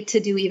get ready to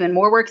do even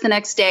more work the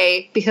next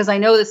day, because I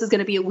know this is going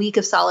to be a week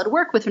of solid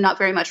work with not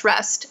very much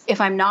rest.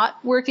 If I'm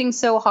not working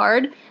so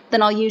hard,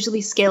 then I'll usually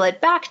scale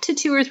it back to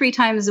 2 or 3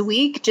 times a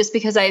week, just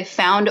because I've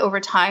found over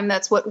time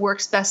that's what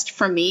works best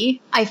for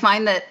me. I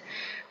find that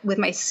with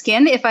my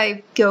skin, if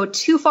I go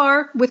too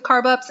far with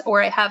carb ups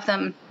or I have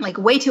them like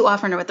way too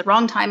often or with the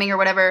wrong timing or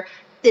whatever,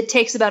 it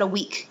takes about a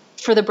week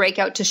for the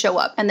breakout to show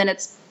up. And then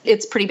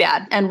it's pretty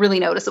bad and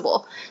really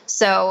noticeable.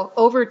 So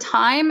over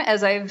time,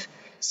 as I've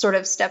sort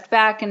of stepped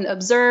back and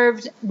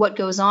observed what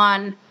goes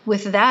on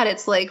with that,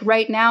 it's like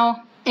right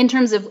now, in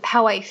terms of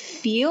how I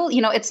feel,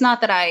 it's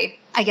not that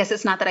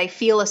I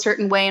feel a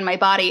certain way in my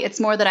body. It's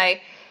more that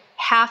I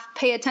half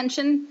pay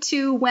attention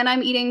to when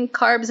I'm eating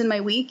carbs in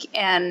my week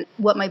and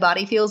what my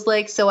body feels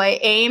like. So I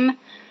aim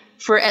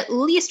for at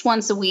least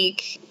once a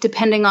week,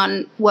 depending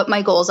on what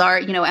my goals are.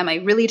 Am I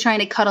really trying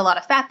to cut a lot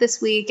of fat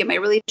this week? Am I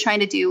really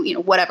trying to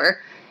do,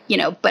 whatever,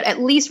 but at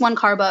least one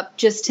carb up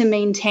just to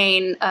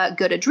maintain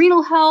good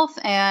adrenal health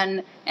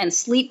and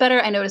sleep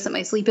better. I notice that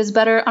my sleep is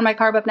better on my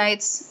carb up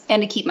nights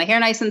and to keep my hair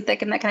nice and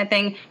thick and that kind of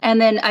thing. And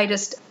then I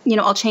just,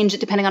 I'll change it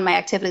depending on my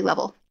activity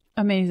level.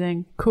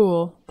 Amazing.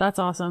 Cool. That's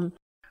awesome.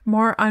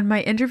 More on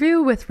my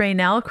interview with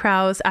Rainelle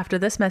Krause after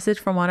this message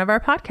from one of our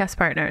podcast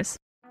partners.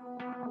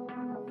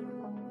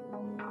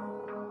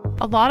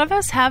 A lot of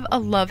us have a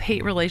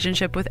love-hate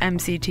relationship with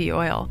MCT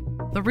oil.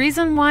 The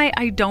reason why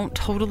I don't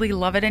totally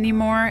love it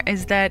anymore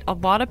is that a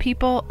lot of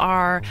people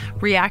are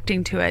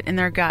reacting to it in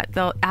their gut.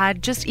 They'll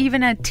add just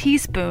even a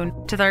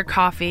teaspoon to their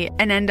coffee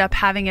and end up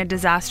having a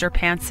disaster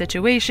pants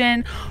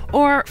situation.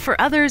 Or for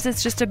others,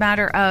 it's just a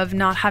matter of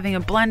not having a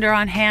blender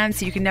on hand,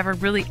 so you can never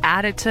really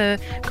add it to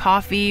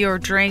coffee or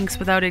drinks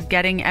without it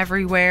getting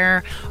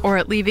everywhere, or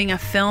it leaving a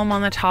film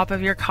on the top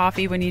of your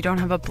coffee when you don't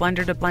have a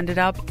blender to blend it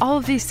up. All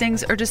of these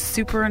things are just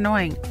super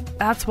annoying.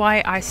 That's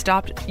why I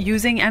stopped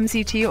using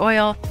MCT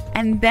oil.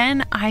 And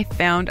then I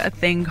found a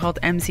thing called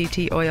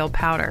MCT oil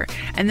powder.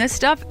 And this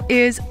stuff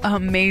is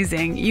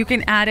amazing. You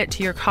can add it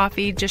to your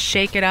coffee, just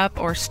shake it up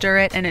or stir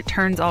it and it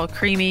turns all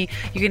creamy.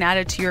 You can add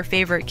it to your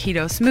favorite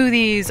keto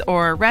smoothies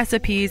or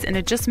recipes and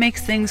it just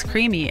makes things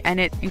creamy and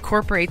it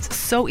incorporates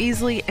so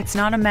easily. It's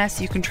not a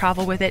mess. You can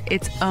travel with it.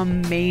 It's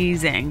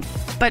amazing.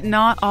 But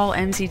not all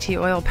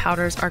MCT oil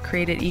powders are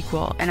created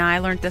equal. And I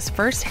learned this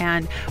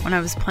firsthand when I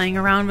was playing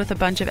around with a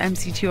bunch of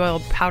MCT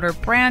oil powder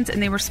brands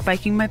and they were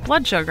spiking my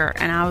blood sugar.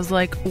 And I was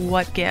like,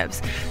 what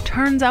gives?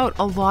 Turns out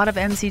a lot of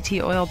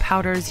MCT oil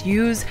powders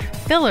use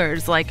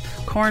fillers like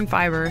corn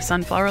fiber,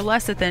 sunflower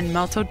lecithin,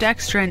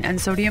 maltodextrin, and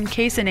sodium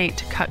caseinate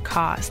to cut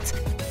costs.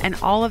 And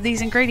all of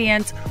these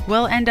ingredients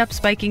will end up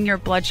spiking your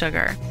blood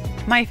sugar.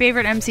 My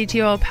favorite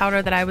MCT oil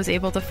powder that I was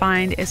able to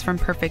find is from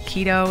Perfect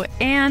Keto,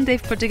 and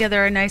they've put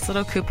together a nice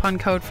little coupon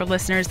code for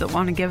listeners that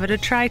want to give it a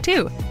try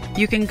too.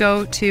 You can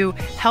go to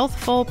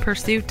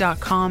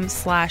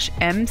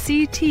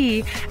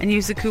healthfulpursuit.com/MCT and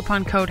use the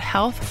coupon code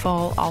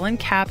HEALTHFUL, all in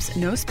caps,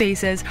 no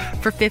spaces,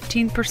 for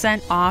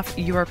 15% off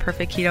your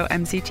Perfect Keto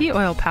MCT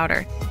oil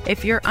powder.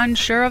 If you're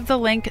unsure of the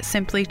link,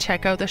 simply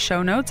check out the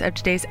show notes of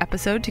today's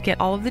episode to get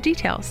all of the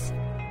details.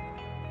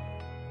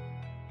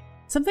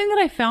 Something that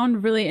I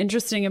found really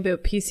interesting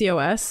about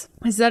PCOS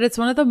is that it's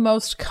one of the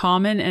most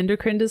common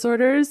endocrine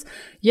disorders,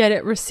 yet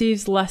it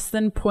receives less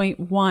than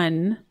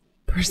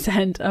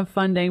 0.1% of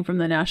funding from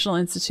the National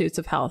Institutes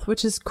of Health,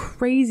 which is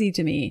crazy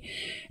to me.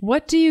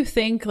 What do you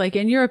think, like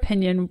in your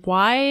opinion,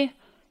 why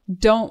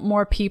don't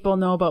more people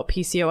know about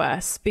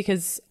PCOS?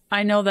 Because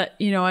I know that,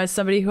 you know, as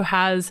somebody who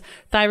has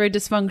thyroid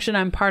dysfunction,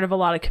 I'm part of a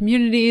lot of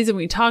communities and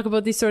we talk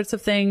about these sorts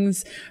of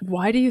things.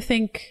 Why do you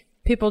think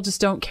people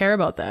just don't care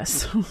about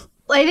this?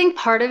 I think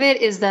part of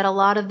it is that a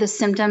lot of the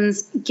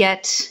symptoms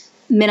get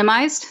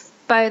minimized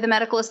by the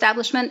medical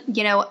establishment.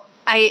 You know,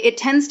 it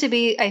tends to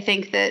be, I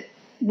think, that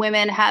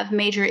women have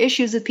major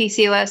issues with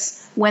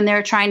PCOS when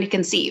they're trying to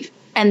conceive.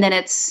 And then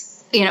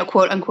it's, you know,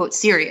 quote unquote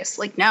serious.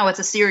 Like now it's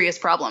a serious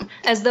problem,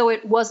 as though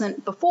it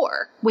wasn't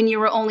before, when you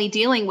were only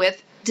dealing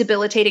with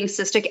debilitating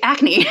cystic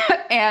acne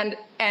and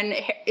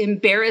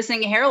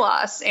embarrassing hair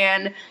loss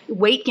and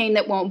weight gain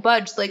that won't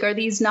budge. Like, are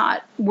these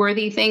not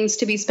worthy things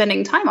to be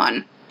spending time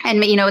on?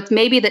 And, you know, it's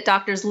maybe that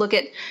doctors look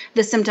at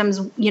the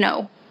symptoms, you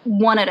know,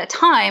 one at a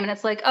time. And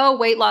it's like, oh,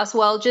 weight loss,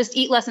 well, just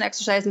eat less and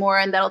exercise more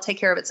and that'll take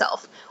care of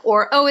itself.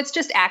 Or, oh, it's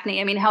just acne.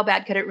 I mean, how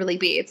bad could it really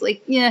be? It's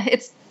like, yeah,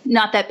 it's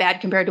not that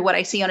bad compared to what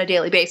I see on a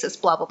daily basis,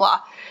 blah, blah,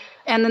 blah.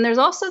 And then there's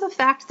also the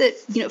fact that,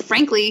 you know,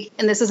 frankly,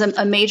 and this is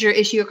a major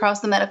issue across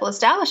the medical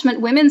establishment,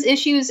 women's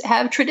issues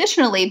have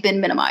traditionally been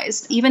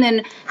minimized, even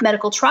in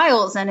medical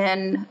trials and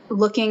in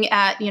looking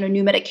at, you know,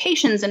 new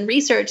medications and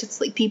research. It's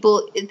like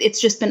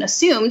it's just been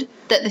assumed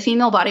that the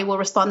female body will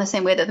respond the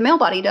same way that the male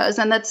body does.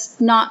 And that's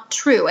not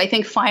true. I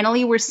think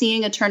finally we're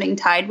seeing a turning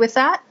tide with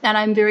that. And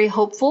I'm very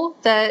hopeful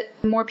that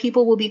more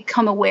people will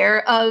become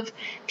aware of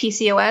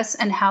PCOS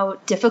and how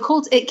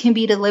difficult it can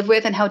be to live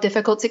with and how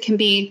difficult it can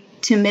be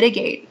to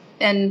mitigate.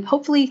 And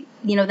hopefully,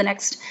 you know, the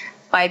next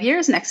 5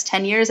 years, next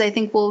 10 years, I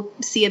think we'll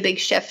see a big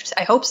shift.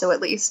 I hope so,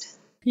 at least.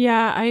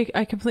 Yeah,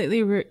 I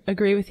completely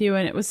agree with you.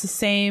 And it was the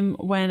same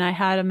when I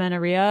had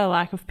amenorrhea, a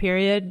lack of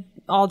period.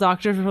 All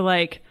doctors were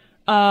like,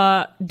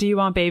 do you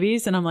want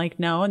babies? And I'm like,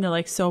 no. And they're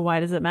like, so why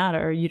does it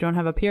matter? You don't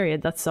have a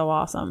period. That's so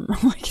awesome.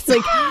 It's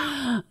like,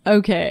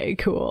 okay,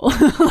 cool.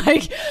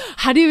 Like,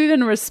 how do you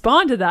even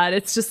respond to that?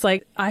 It's just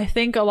like, I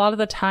think a lot of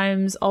the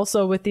times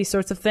also with these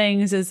sorts of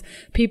things is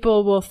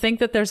people will think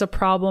that there's a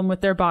problem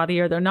with their body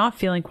or they're not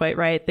feeling quite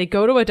right. They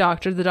go to a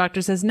doctor. The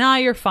doctor says, nah,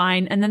 you're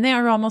fine. And then they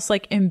are almost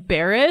like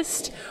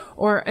embarrassed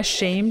or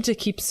ashamed to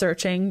keep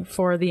searching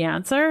for the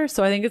answer.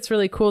 So I think it's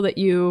really cool that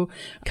you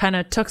kind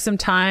of took some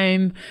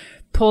time,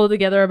 pulled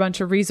together a bunch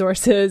of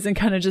resources and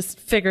kind of just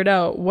figured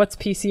out what's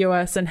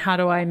PCOS and how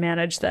do I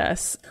manage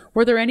this.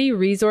 Were there any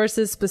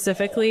resources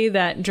specifically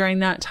that during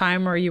that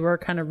time where you were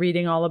kind of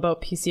reading all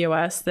about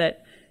PCOS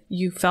that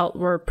you felt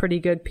were pretty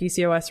good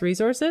PCOS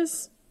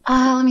resources?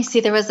 Let me see.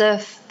 There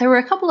were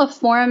a couple of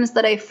forums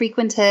that I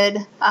frequented,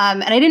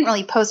 and I didn't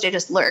really post. I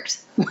just lurked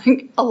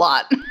like a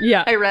lot.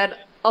 Yeah, I read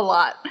a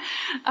lot.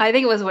 I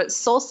think it was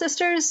Soul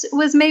Sisters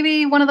was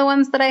maybe one of the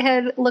ones that I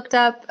had looked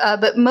up.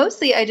 But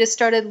mostly I just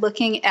started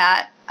looking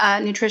at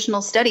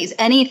nutritional studies,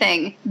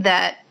 anything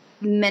that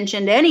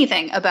mentioned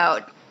anything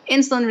about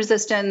insulin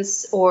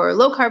resistance or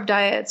low carb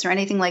diets or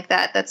anything like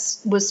that.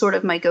 Was sort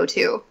of my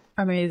go-to.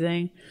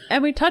 Amazing.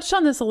 And we touched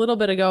on this a little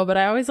bit ago, but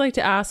I always like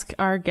to ask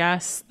our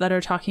guests that are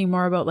talking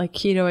more about like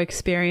keto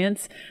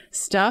experience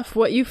stuff,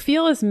 what you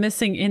feel is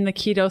missing in the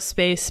keto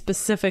space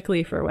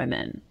specifically for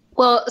women.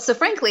 Well, so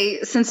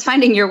frankly, since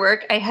finding your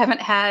work, I haven't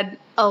had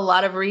a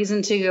lot of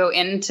reason to go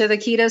into the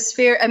keto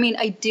sphere. I mean,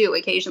 I do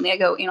occasionally. I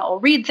go, you know, I'll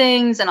read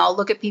things and I'll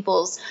look at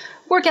people's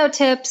workout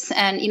tips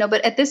and, you know,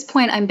 but at this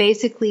point, I'm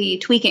basically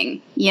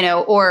tweaking, you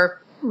know,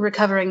 or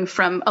recovering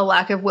from a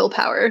lack of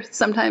willpower.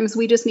 Sometimes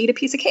we just need a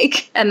piece of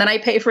cake and then I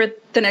pay for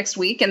it the next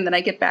week and then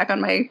I get back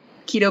on my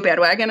keto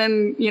bandwagon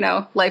and, you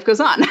know, life goes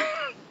on.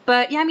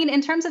 But yeah, I mean,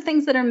 in terms of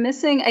things that are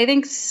missing, I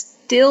think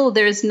still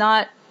there's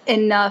not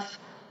enough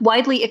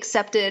widely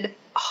accepted,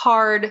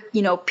 hard,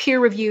 you know,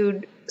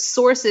 peer-reviewed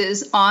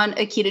sources on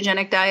a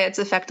ketogenic diet's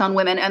effect on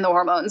women and the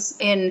hormones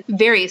in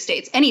various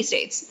states, any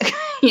states.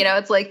 You know,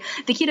 it's like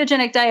the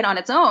ketogenic diet on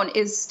its own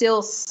is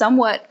still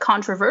somewhat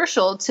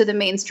controversial to the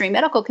mainstream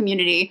medical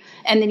community.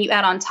 And then you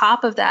add on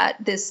top of that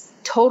this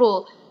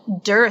total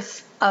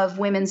dearth of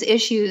women's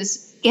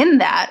issues in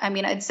that. I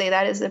mean, I'd say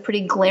that is a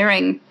pretty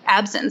glaring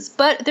absence,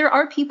 but there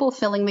are people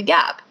filling the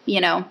gap,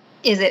 you know.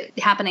 Is it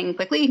happening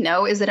quickly?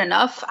 No. Is it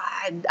enough?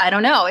 I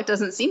don't know. It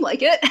doesn't seem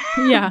like it.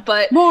 Yeah.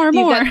 But more.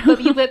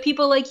 But you've got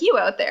people like you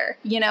out there,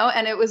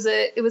 and it was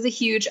a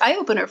huge eye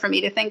opener for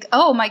me to think,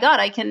 oh my God,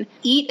 I can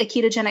eat a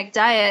ketogenic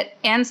diet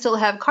and still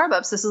have carb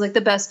ups. This is like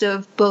the best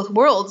of both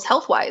worlds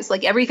health wise.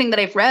 Like everything that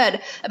I've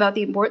read about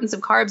the importance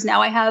of carbs,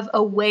 now I have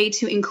a way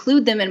to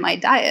include them in my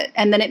diet.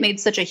 And then it made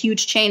such a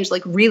huge change,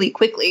 like really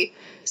quickly.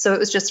 So it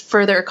was just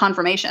further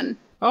confirmation.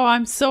 Oh,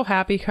 I'm so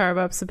happy carb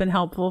ups have been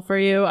helpful for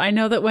you. I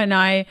know that when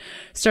I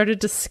started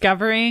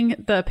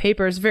discovering the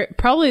papers,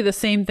 probably the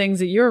same things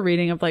that you're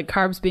reading of like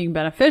carbs being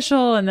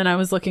beneficial. And then I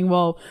was looking,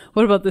 well,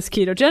 what about this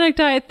ketogenic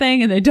diet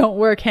thing? And they don't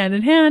work hand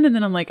in hand. And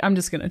then I'm like, I'm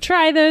just going to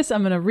try this.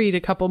 I'm going to read a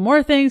couple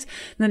more things.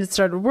 And then it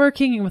started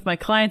working. And with my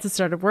clients, it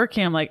started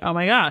working. I'm like, oh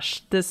my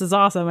gosh, this is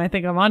awesome. I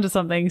think I'm onto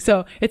something.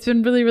 So it's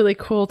been really, really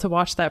cool to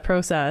watch that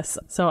process.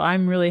 So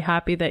I'm really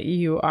happy that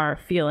you are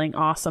feeling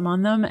awesome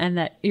on them and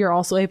that you're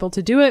also able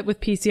to do it with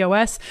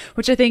PCOS,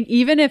 which I think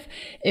even if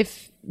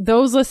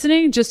those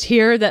listening just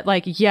hear that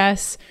like,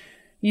 yes,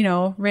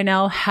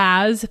 Rainelle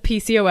has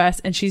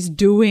PCOS and she's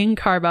doing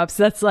carb ups,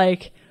 that's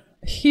like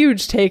a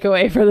huge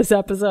takeaway for this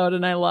episode.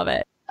 And I love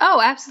it.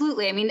 Oh,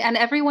 absolutely. I mean, and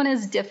everyone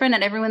is different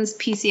and everyone's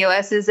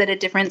PCOS is at a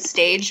different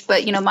stage,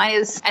 but mine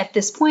is at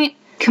this point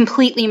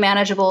completely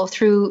manageable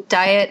through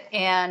diet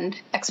and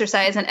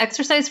exercise. And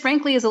exercise,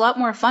 frankly, is a lot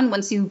more fun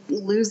once you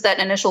lose that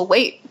initial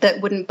weight that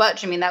wouldn't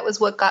budge. I mean, that was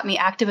what got me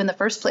active in the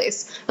first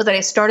place, was that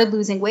I started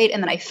losing weight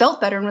and then I felt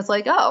better and was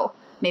like, oh,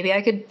 maybe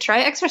I could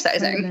try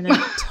exercising.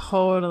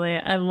 Totally.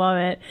 I love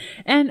it.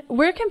 And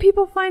where can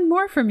people find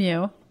more from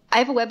you? I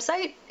have a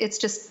website. It's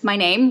just my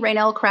name,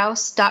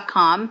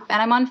 RainelleKrause.com.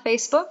 And I'm on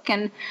Facebook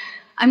and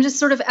I'm just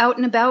sort of out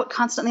and about,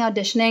 constantly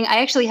auditioning.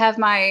 I actually have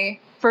my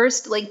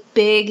first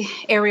big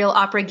aerial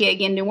opera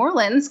gig in New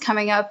Orleans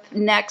coming up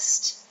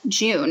next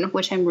June,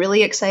 which I'm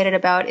really excited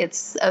about.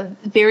 It's a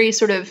very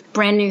sort of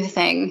brand new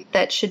thing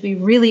that should be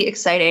really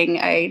exciting.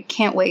 I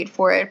can't wait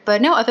for it.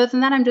 But no, other than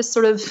that, I'm just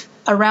sort of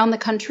around the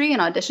country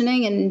and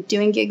auditioning and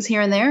doing gigs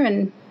here and there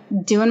and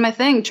doing my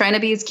thing, trying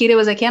to be as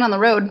keto as I can on the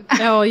road.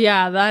 Oh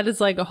yeah, that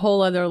is like a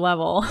whole other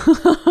level.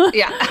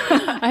 Yeah.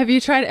 Have you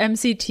tried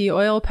MCT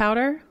oil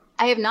powder?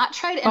 I have not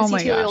tried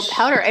MCT oil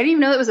powder. I didn't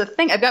even know that was a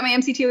thing. I've got my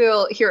MCT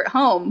oil here at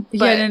home.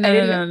 But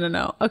yeah,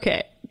 no.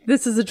 Okay.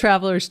 This is a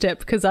traveler's tip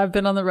because I've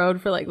been on the road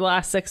for the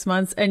last 6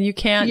 months and you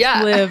can't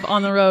live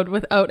on the road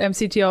without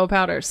MCT oil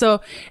powder.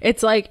 So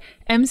it's like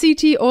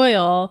MCT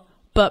oil,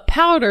 but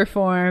powder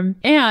form,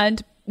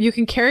 and you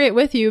can carry it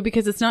with you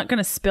because it's not going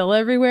to spill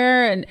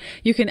everywhere, and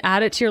you can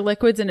add it to your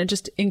liquids and it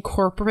just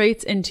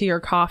incorporates into your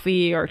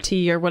coffee or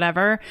tea or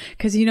whatever.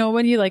 Because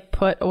when you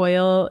put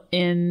oil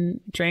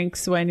in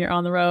drinks when you're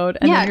on the road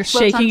and then you're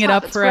shaking it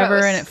up forever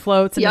and it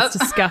floats and it's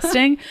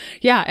disgusting.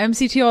 Yeah.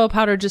 MCT oil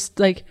powder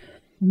just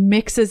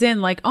mixes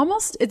in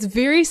almost, it's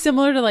very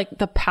similar to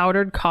the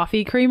powdered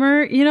coffee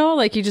creamer,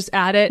 you just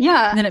add it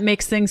and then it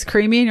makes things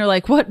creamy and you're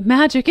like, what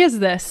magic is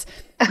this?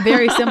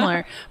 Very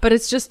similar, but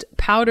it's just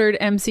powdered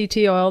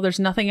MCT oil. There's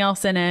nothing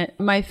else in it.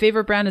 My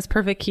favorite brand is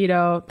Perfect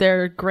Keto.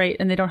 They're great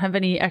and they don't have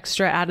any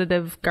extra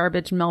additive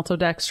garbage,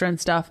 maltodextrin and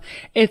stuff.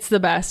 It's the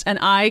best. And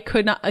I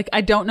could not,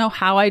 I don't know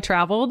how I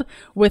traveled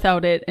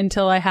without it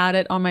until I had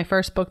it on my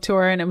first book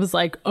tour and it was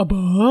like,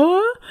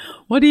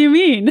 what do you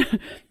mean?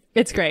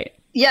 It's great.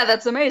 Yeah,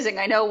 that's amazing.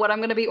 I know what I'm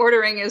going to be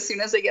ordering as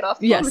soon as I get off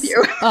the phone with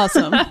you.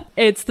 Awesome.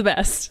 It's the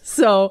best.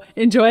 So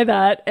enjoy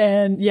that.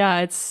 And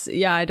I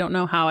don't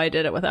know how I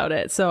did it without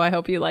it. So I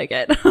hope you like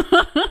it.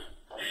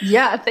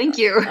 Yeah, thank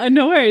you.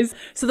 No worries.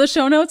 So the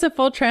show notes and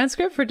full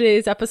transcript for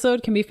today's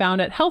episode can be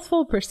found at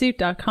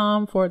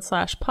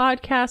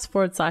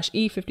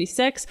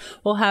healthfulpursuit.com/podcast/E56.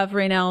 We'll have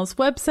Rainelle's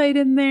website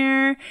in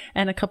there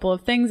and a couple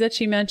of things that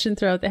she mentioned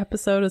throughout the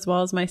episode, as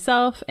well as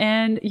myself.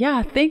 And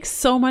yeah, thanks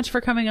so much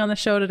for coming on the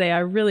show today. I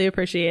really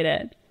appreciate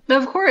it.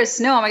 Of course.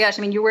 No, oh my gosh.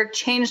 I mean, your work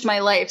changed my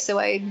life. So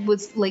I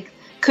was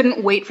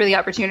couldn't wait for the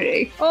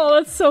opportunity. Oh,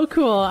 that's so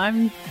cool.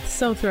 I'm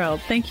so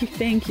thrilled. Thank you.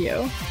 Thank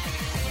you.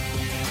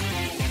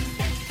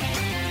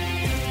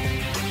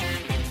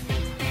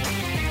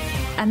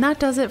 And that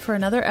does it for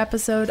another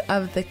episode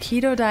of the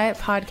Keto Diet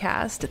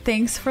Podcast.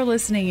 Thanks for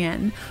listening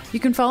in. You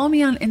can follow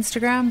me on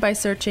Instagram by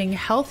searching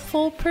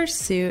Healthful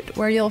Pursuit,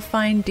 where you'll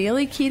find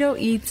daily keto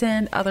eats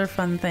and other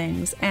fun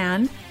things.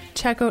 And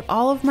check out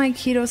all of my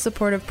keto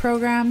supportive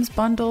programs,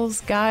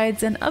 bundles,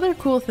 guides, and other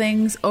cool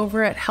things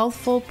over at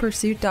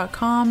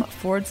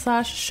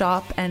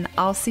healthfulpursuit.com/shop. And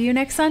I'll see you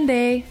next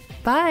Sunday.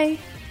 Bye.